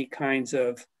appropriately any kinds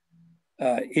of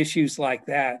issues like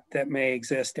that may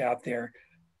exist out there.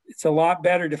 It's a lot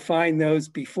better to find those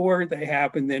before they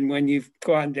happen than when you've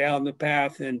gone down the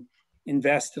path and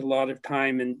invested a lot of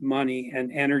time and money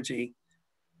and energy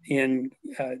in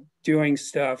doing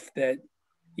stuff that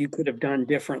you could have done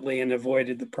differently and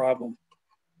avoided the problem.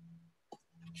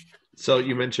 So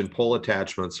you mentioned pole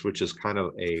attachments, which is kind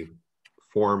of a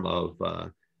form of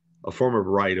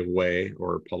right of way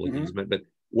or public easement. But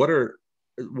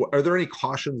are there any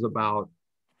cautions about,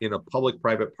 in a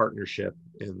public-private partnership,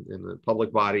 in the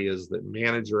public body is the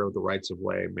manager of the rights of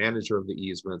way, manager of the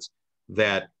easements,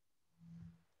 that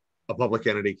a public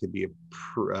entity could be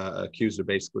accused of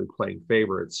basically playing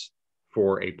favorites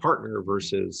for a partner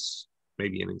versus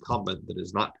maybe an incumbent that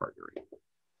is not partnering?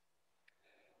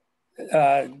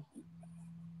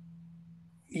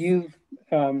 You've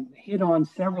hit on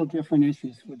several different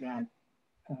issues with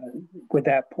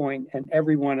that point, and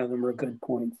every one of them are good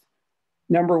points.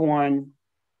 Number one,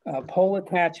 pole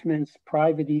attachments,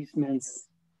 private easements,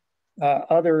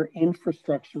 other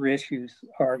infrastructure issues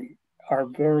are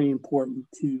very important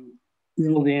to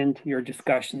build into your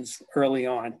discussions early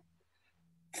on.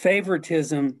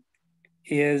 Favoritism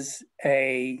is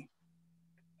a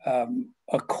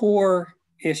core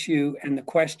issue, and the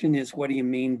question is, what do you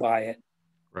mean by it?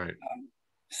 Right.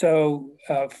 So,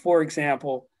 for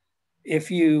example,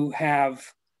 if you have,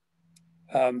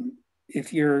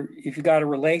 if you've got a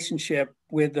relationship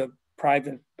with a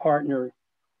private partner,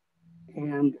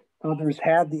 and others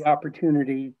had the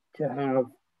opportunity to have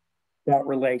that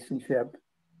relationship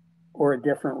or a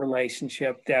different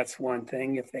relationship, that's one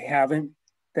thing. If they haven't,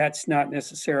 that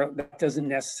doesn't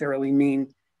necessarily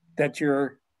mean that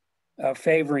you're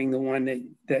favoring the one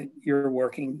that you're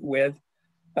working with.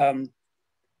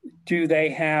 Do they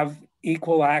have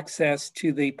equal access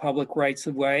to the public rights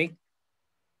of way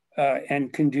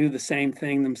and can do the same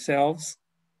thing themselves?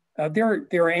 There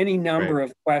are any number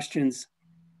of questions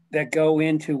that go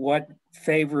into what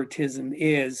favoritism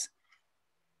is.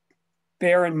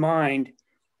 Bear in mind,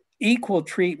 equal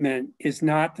treatment is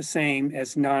not the same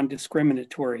as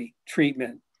non-discriminatory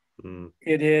treatment.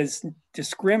 It is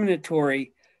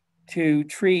discriminatory to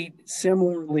treat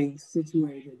similarly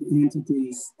situated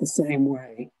entities the same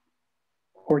way,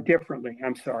 or differently,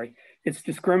 I'm sorry. It's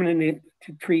discriminatory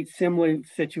to treat similarly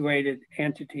situated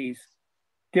entities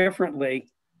differently,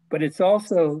 but it's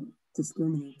also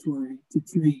discriminatory to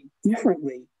treat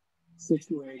differently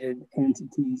situated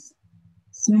entities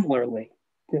similarly.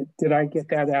 Did I get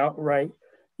that out right?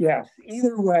 Yes.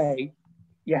 Either way,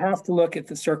 you have to look at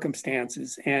the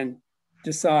circumstances and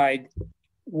decide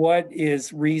what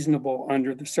is reasonable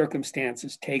under the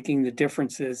circumstances, taking the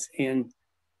differences in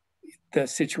the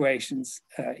situations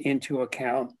into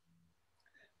account.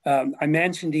 I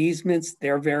mentioned easements.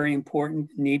 They're very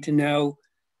important. Need to know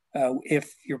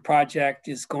if your project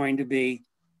is going to be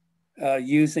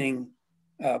using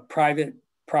private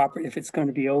property, if it's going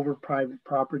to be over private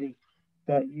property,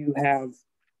 that you have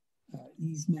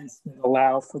easements that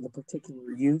allow for the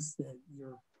particular use that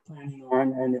you're planning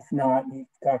on. And if not, you've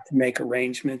got to make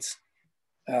arrangements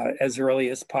as early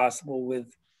as possible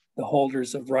with the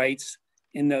holders of rights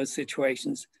in those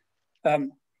situations.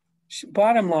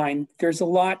 Bottom line, there's a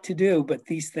lot to do, but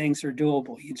these things are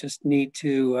doable. You just need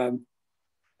to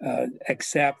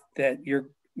accept that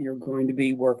you're going to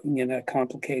be working in a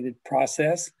complicated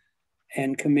process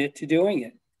and commit to doing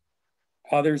it.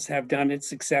 Others have done it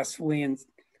successfully,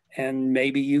 and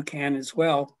maybe you can as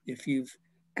well if you've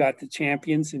got the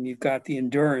champions and you've got the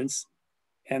endurance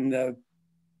and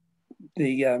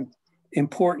the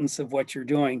importance of what you're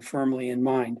doing firmly in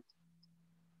mind.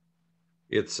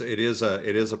 It is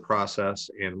a process,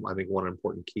 and I think one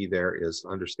important key there is to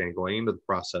understand going into the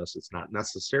process, it's not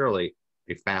necessarily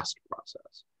a fast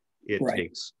process. It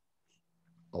takes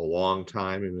a long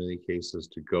time in many cases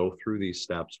to go through these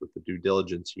steps with the due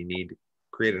diligence you need to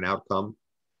create an outcome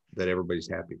that everybody's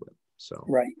happy with. So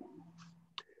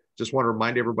just want to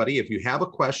remind everybody, if you have a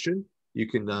question, you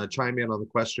can chime in on the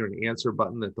question and answer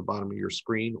button at the bottom of your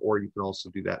screen, or you can also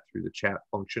do that through the chat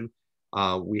function.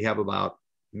 We have about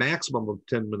maximum of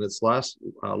 10 minutes left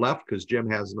because Jim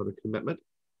has another commitment.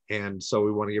 And so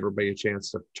we want to give everybody a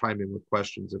chance to chime in with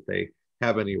questions if they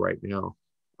have any right now.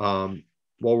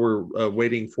 While we're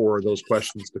waiting for those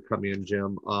questions to come in,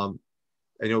 Jim,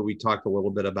 I know we talked a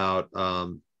little bit about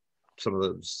some of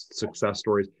the success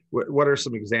stories. What are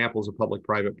some examples of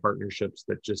public-private partnerships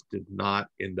that just did not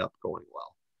end up going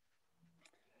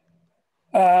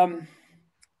well?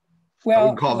 Well, I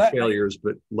wouldn't call them failures,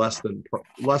 but less than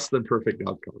perfect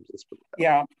outcomes.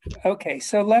 Yeah. Okay.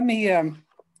 So let me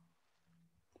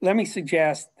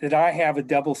suggest that I have a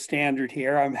double standard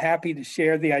here. I'm happy to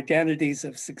share the identities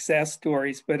of success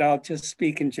stories, but I'll just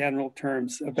speak in general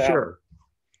terms about. Sure.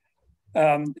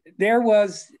 There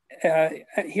was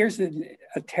here's a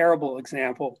terrible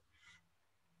example,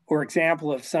 or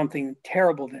example of something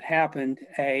terrible that happened.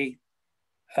 A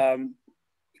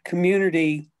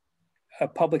community, a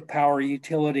public power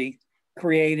utility,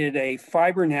 created a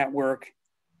fiber network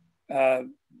that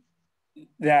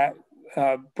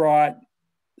brought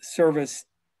service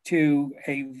to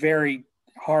a very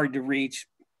hard to reach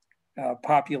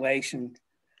population.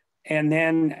 And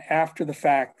then after the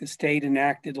fact, the state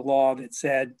enacted a law that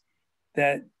said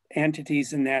that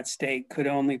entities in that state could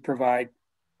only provide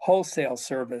wholesale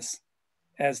service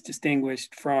as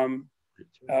distinguished from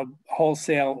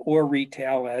wholesale or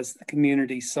retail as the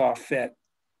community saw fit.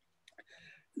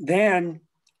 Then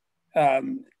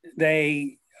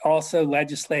they also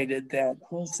legislated that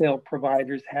wholesale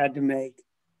providers had to make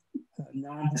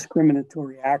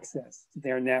non-discriminatory access to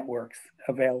their networks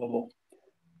available.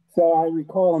 So I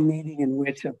recall a meeting in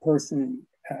which a person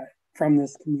from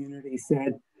this community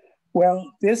said,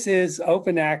 well, this is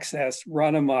open access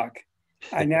run amok.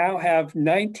 I now have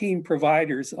 19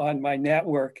 providers on my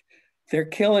network. They're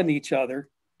killing each other.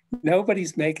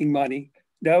 Nobody's making money.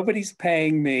 Nobody's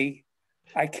paying me.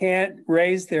 I can't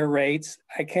raise their rates.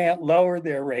 I can't lower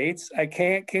their rates. I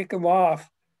can't kick them off.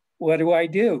 What do I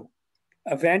do?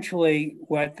 Eventually,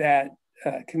 what that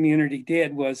community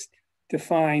did was to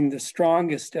find the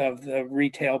strongest of the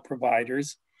retail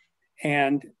providers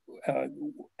and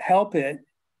help it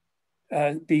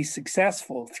be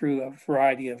successful through a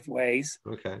variety of ways.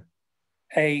 Okay.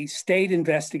 A state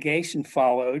investigation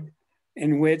followed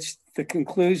in which the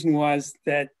conclusion was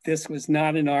that this was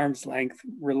not an arm's length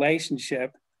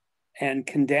relationship and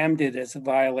condemned it as a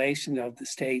violation of the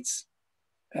state's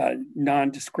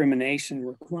non-discrimination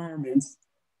requirements.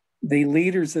 The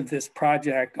leaders of this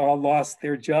project all lost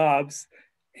their jobs,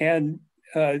 and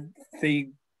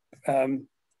the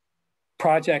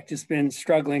project has been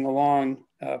struggling along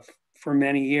for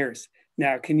many years.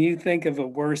 Now, can you think of a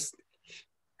worse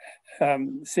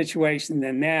situation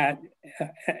than that?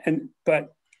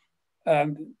 But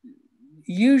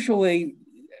usually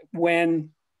when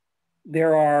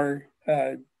there are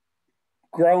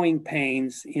growing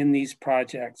pains in these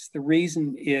projects, the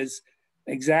reason is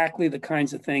exactly the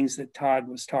kinds of things that Todd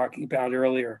was talking about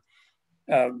earlier.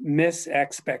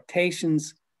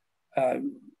 Mis-expectations,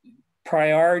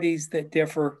 priorities that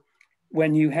differ.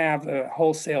 When you have a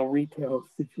wholesale retail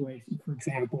situation, for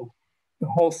example, the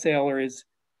wholesaler is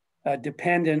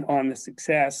dependent on the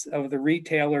success of the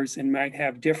retailers and might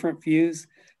have different views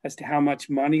as to how much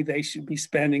money they should be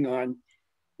spending on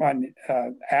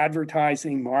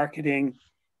advertising, marketing,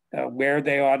 where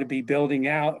they ought to be building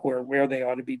out or where they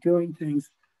ought to be doing things.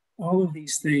 All of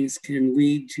these things can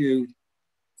lead to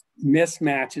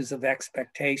mismatches of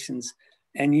expectations.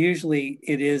 And usually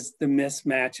it is the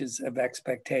mismatches of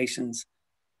expectations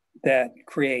that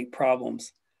create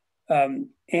problems. And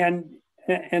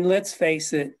let's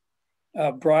face it,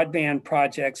 broadband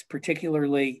projects,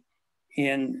 particularly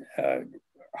in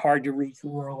hard to reach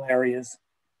rural areas,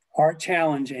 are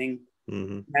challenging.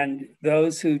 And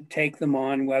those who take them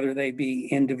on, whether they be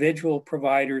individual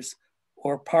providers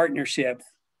or partnerships,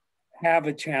 have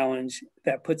a challenge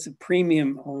that puts a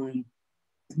premium on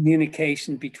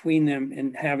communication between them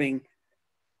and having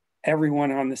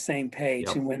everyone on the same page.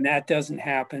 Yep. And when that doesn't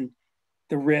happen,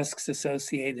 the risks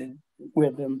associated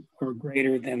with them are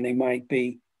greater than they might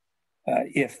be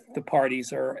if the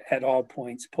parties are at all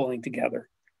points pulling together.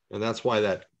 And that's why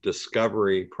that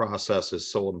discovery process is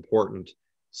so important,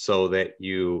 so that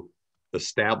you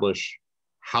establish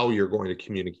how you're going to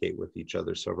communicate with each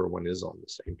other so everyone is on the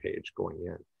same page going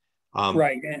in.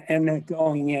 Right, and then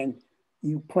going in,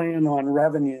 you plan on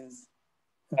revenues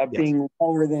being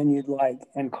lower than you'd like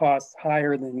and costs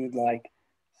higher than you'd like,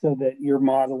 so that your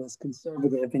model is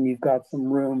conservative and you've got some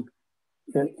room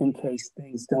in case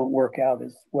things don't work out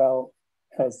as well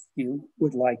as you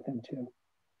would like them to.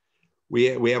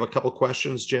 We have a couple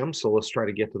questions, Jim, so let's try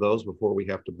to get to those before we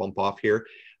have to bump off here.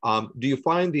 Do you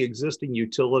find the existing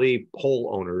utility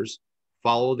pole owners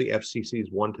follow the FCC's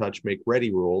One Touch Make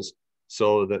Ready rules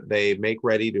so that they make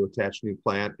ready to attach new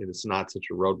plant and it's not such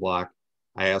a roadblock?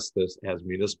 I ask this as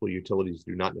municipal utilities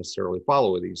do not necessarily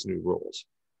follow these new rules.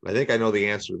 I think I know the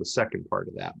answer to the second part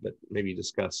of that, but maybe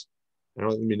discuss. I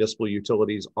know the municipal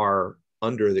utilities are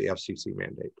under the FCC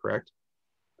mandate, correct?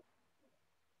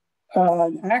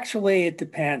 Actually, it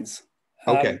depends.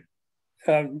 Okay.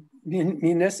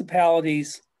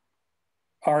 Municipalities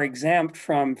are exempt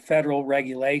from federal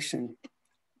regulation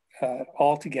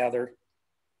altogether.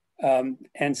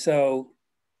 And so,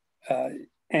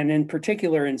 and in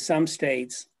particular, in some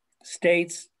states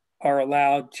are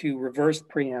allowed to reverse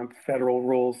preempt federal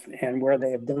rules, and where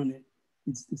they have done it,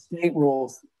 it's the state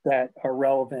rules that are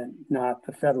relevant, not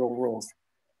the federal rules.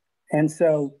 And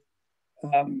so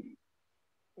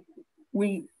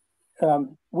we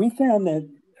found that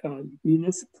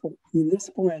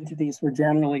municipal entities were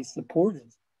generally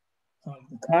supportive of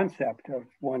the concept of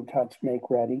One Touch Make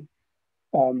Ready.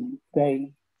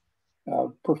 They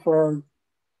prefer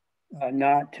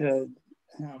not to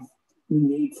have the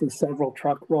need for several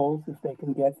truck rolls if they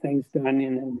can get things done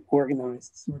in an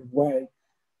organized sort of way.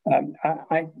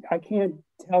 I can't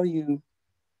tell you,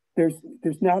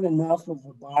 there's not enough of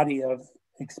a body of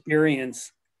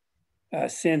experience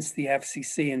since the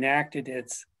FCC enacted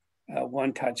its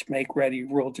One Touch Make Ready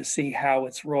rule to see how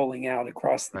it's rolling out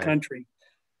across the country.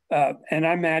 And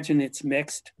I imagine it's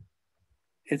mixed.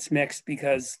 It's mixed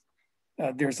because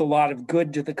there's a lot of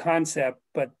good to the concept,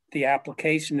 but the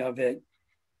application of it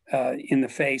in the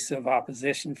face of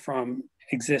opposition from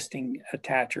existing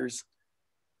attachers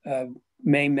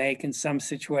may make, in some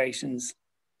situations,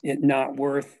 it not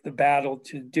worth the battle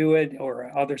to do it,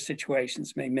 or other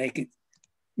situations may make it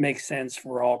make sense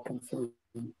for all concerned.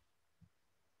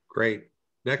 Great.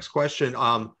 Next question.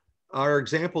 Are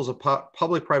examples of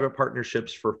public-private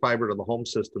partnerships for fiber to the home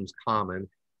systems common?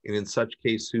 And in such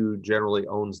case, who generally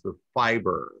owns the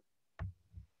fiber?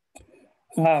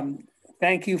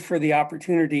 Thank you for the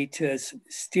opportunity to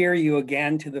steer you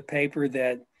again to the paper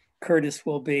that Curtis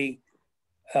will be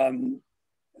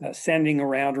sending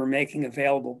around or making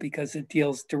available, because it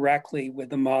deals directly with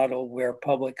the model where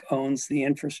public owns the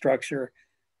infrastructure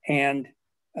and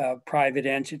private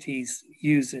entities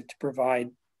use it to provide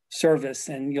service.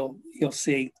 And you'll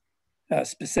see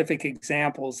specific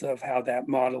examples of how that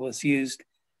model is used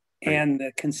and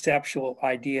the conceptual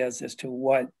ideas as to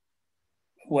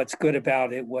what's good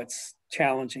about it, what's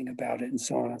challenging about it, and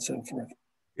so on and so forth.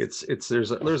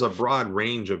 There's a broad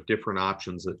range of different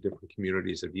options that different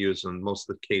communities have used. And in most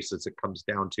of the cases, it comes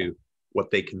down to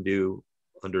what they can do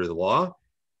under the law,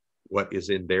 what is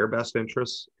in their best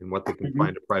interests, and what they can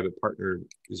find a private partner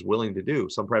is willing to do.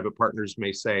 Some private partners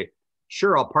may say,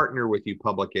 sure, I'll partner with you,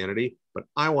 public entity, but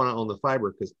I want to own the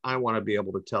fiber because I want to be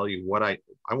able to tell you what I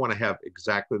want to have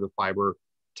exactly the fiber,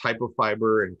 type of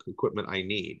fiber and equipment I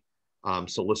need.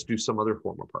 So let's do some other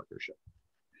form of partnership.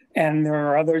 And there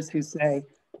are others who say,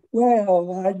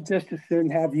 well, I'd just as soon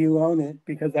have you own it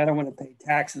because I don't want to pay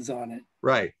taxes on it.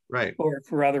 Right. Or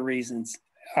for other reasons.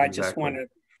 I just want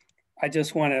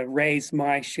to raise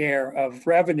my share of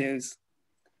revenues,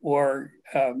 or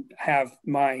have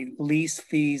my lease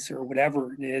fees or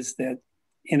whatever it is that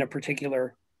in a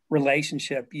particular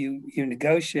relationship you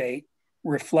negotiate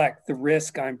reflect the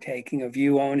risk I'm taking of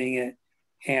you owning it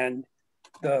and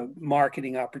the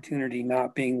marketing opportunity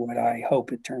not being what I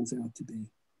hope it turns out to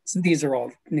be. So these are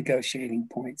all negotiating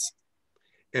points.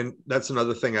 And that's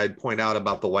another thing I'd point out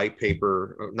about the white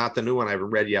paper, not the new one I haven't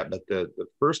read yet, but the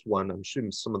first one, I'm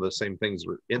assuming some of the same things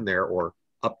were in there or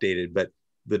updated, but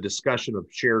the discussion of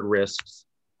shared risks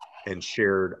and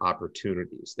shared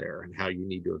opportunities there, and how you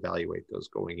need to evaluate those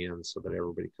going in so that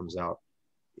everybody comes out,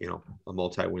 you know, a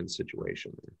multi-win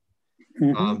situation there.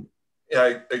 Mm-hmm.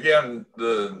 Yeah, again,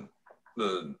 the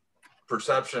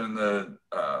perception that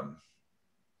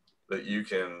that you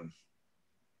can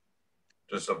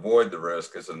just avoid the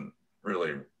risk isn't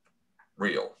really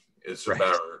real. It's a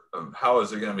matter of how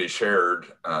is it going to be shared.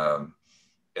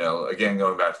 You know, again,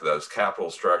 going back to those capital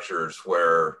structures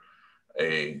where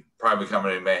a private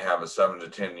company may have a 7 to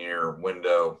 10 year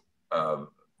window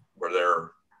where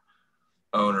their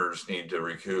owners need to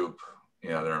recoup,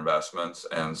 you know, their investments,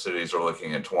 and cities are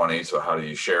looking at 20. So how do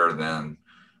you share then,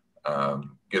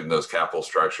 getting those capital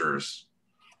structures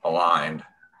aligned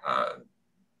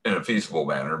in a feasible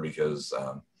manner? Because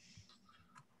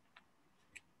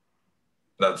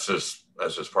that's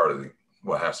just part of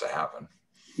what has to happen.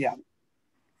 Yeah.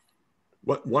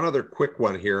 One other quick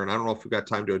one here, and I don't know if we've got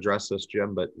time to address this,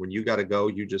 Jim, but when you got to go,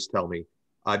 you just tell me.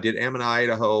 Did Amana,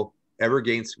 Idaho ever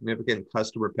gain significant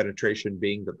customer penetration,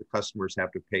 being that the customers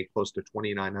have to pay close to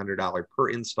 $2,900 per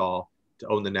install to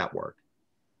own the network?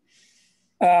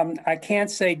 I can't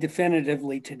say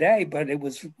definitively today, but it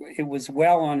was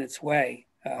well on its way.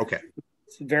 Okay.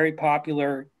 It's very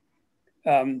popular,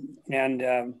 and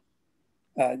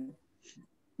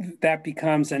that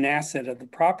becomes an asset of the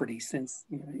property, since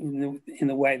in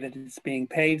the way that it's being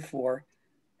paid for,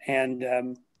 and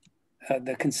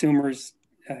the consumers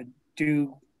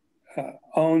do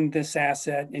own this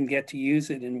asset and get to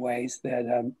use it in ways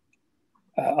that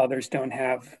others don't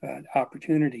have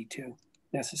opportunity to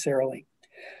necessarily.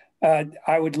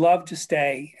 I would love to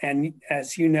stay, and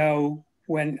as you know,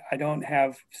 when I don't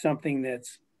have something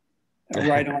that's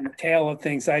right on the tail of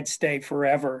things, I'd stay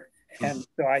forever. And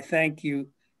so I thank you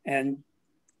and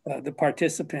the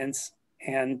participants,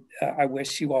 and I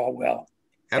wish you all well.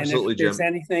 Absolutely, and if there's Jim.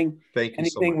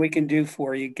 anything we can do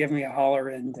for you, give me a holler,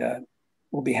 and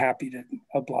we'll be happy to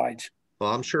oblige.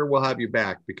 Well, I'm sure we'll have you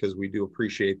back, because we do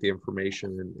appreciate the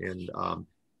information, and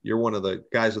you're one of the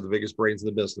guys with the biggest brains in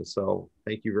the business. So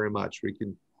thank you very much. We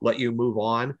can let you move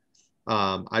on.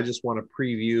 I just want to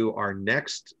preview our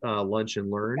next Lunch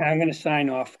and Learn. I'm going to sign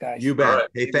off, guys. You bet. Right.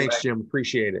 Hey, thanks, Jim.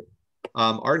 Appreciate it.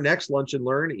 Our next Lunch and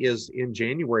Learn is in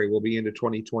January. We'll be into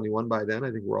 2021 by then.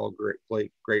 I think we're all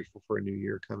grateful for a new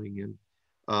year coming in.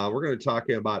 We're going to talk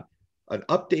about an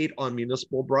update on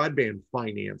municipal broadband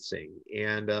financing.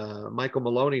 And Michael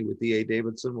Maloney with D.A.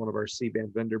 Davidson, one of our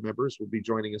CBAN vendor members, will be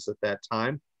joining us at that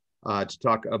time to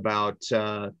talk about,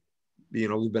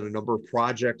 we've been a number of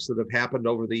projects that have happened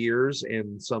over the years,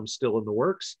 and some still in the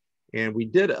works. And we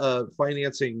did a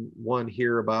financing one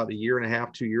here about 1.5 years,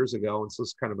 2 years ago. And so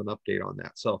it's kind of an update on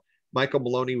that. So Michael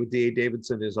Maloney with D.A.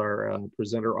 Davidson is our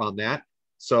presenter on that.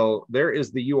 So there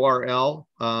is the URL,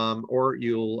 or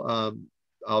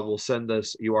I will send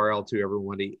this URL to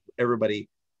everybody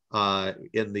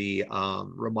in the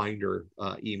reminder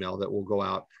email that will go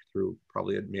out through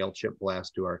probably a MailChimp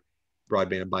blast to our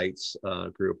Broadband Bites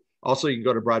group. Also, you can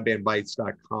go to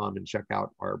broadbandbites.com and check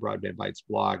out our Broadband Bites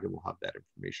blog, and we'll have that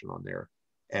information on there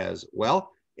as well.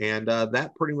 And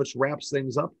that pretty much wraps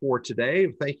things up for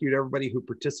today. Thank you to everybody who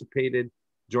participated,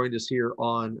 joined us here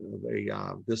on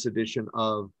this edition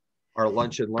of our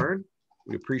Lunch and Learn.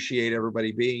 We appreciate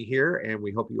everybody being here, and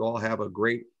we hope you all have a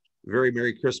great, very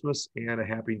Merry Christmas and a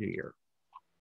Happy New Year.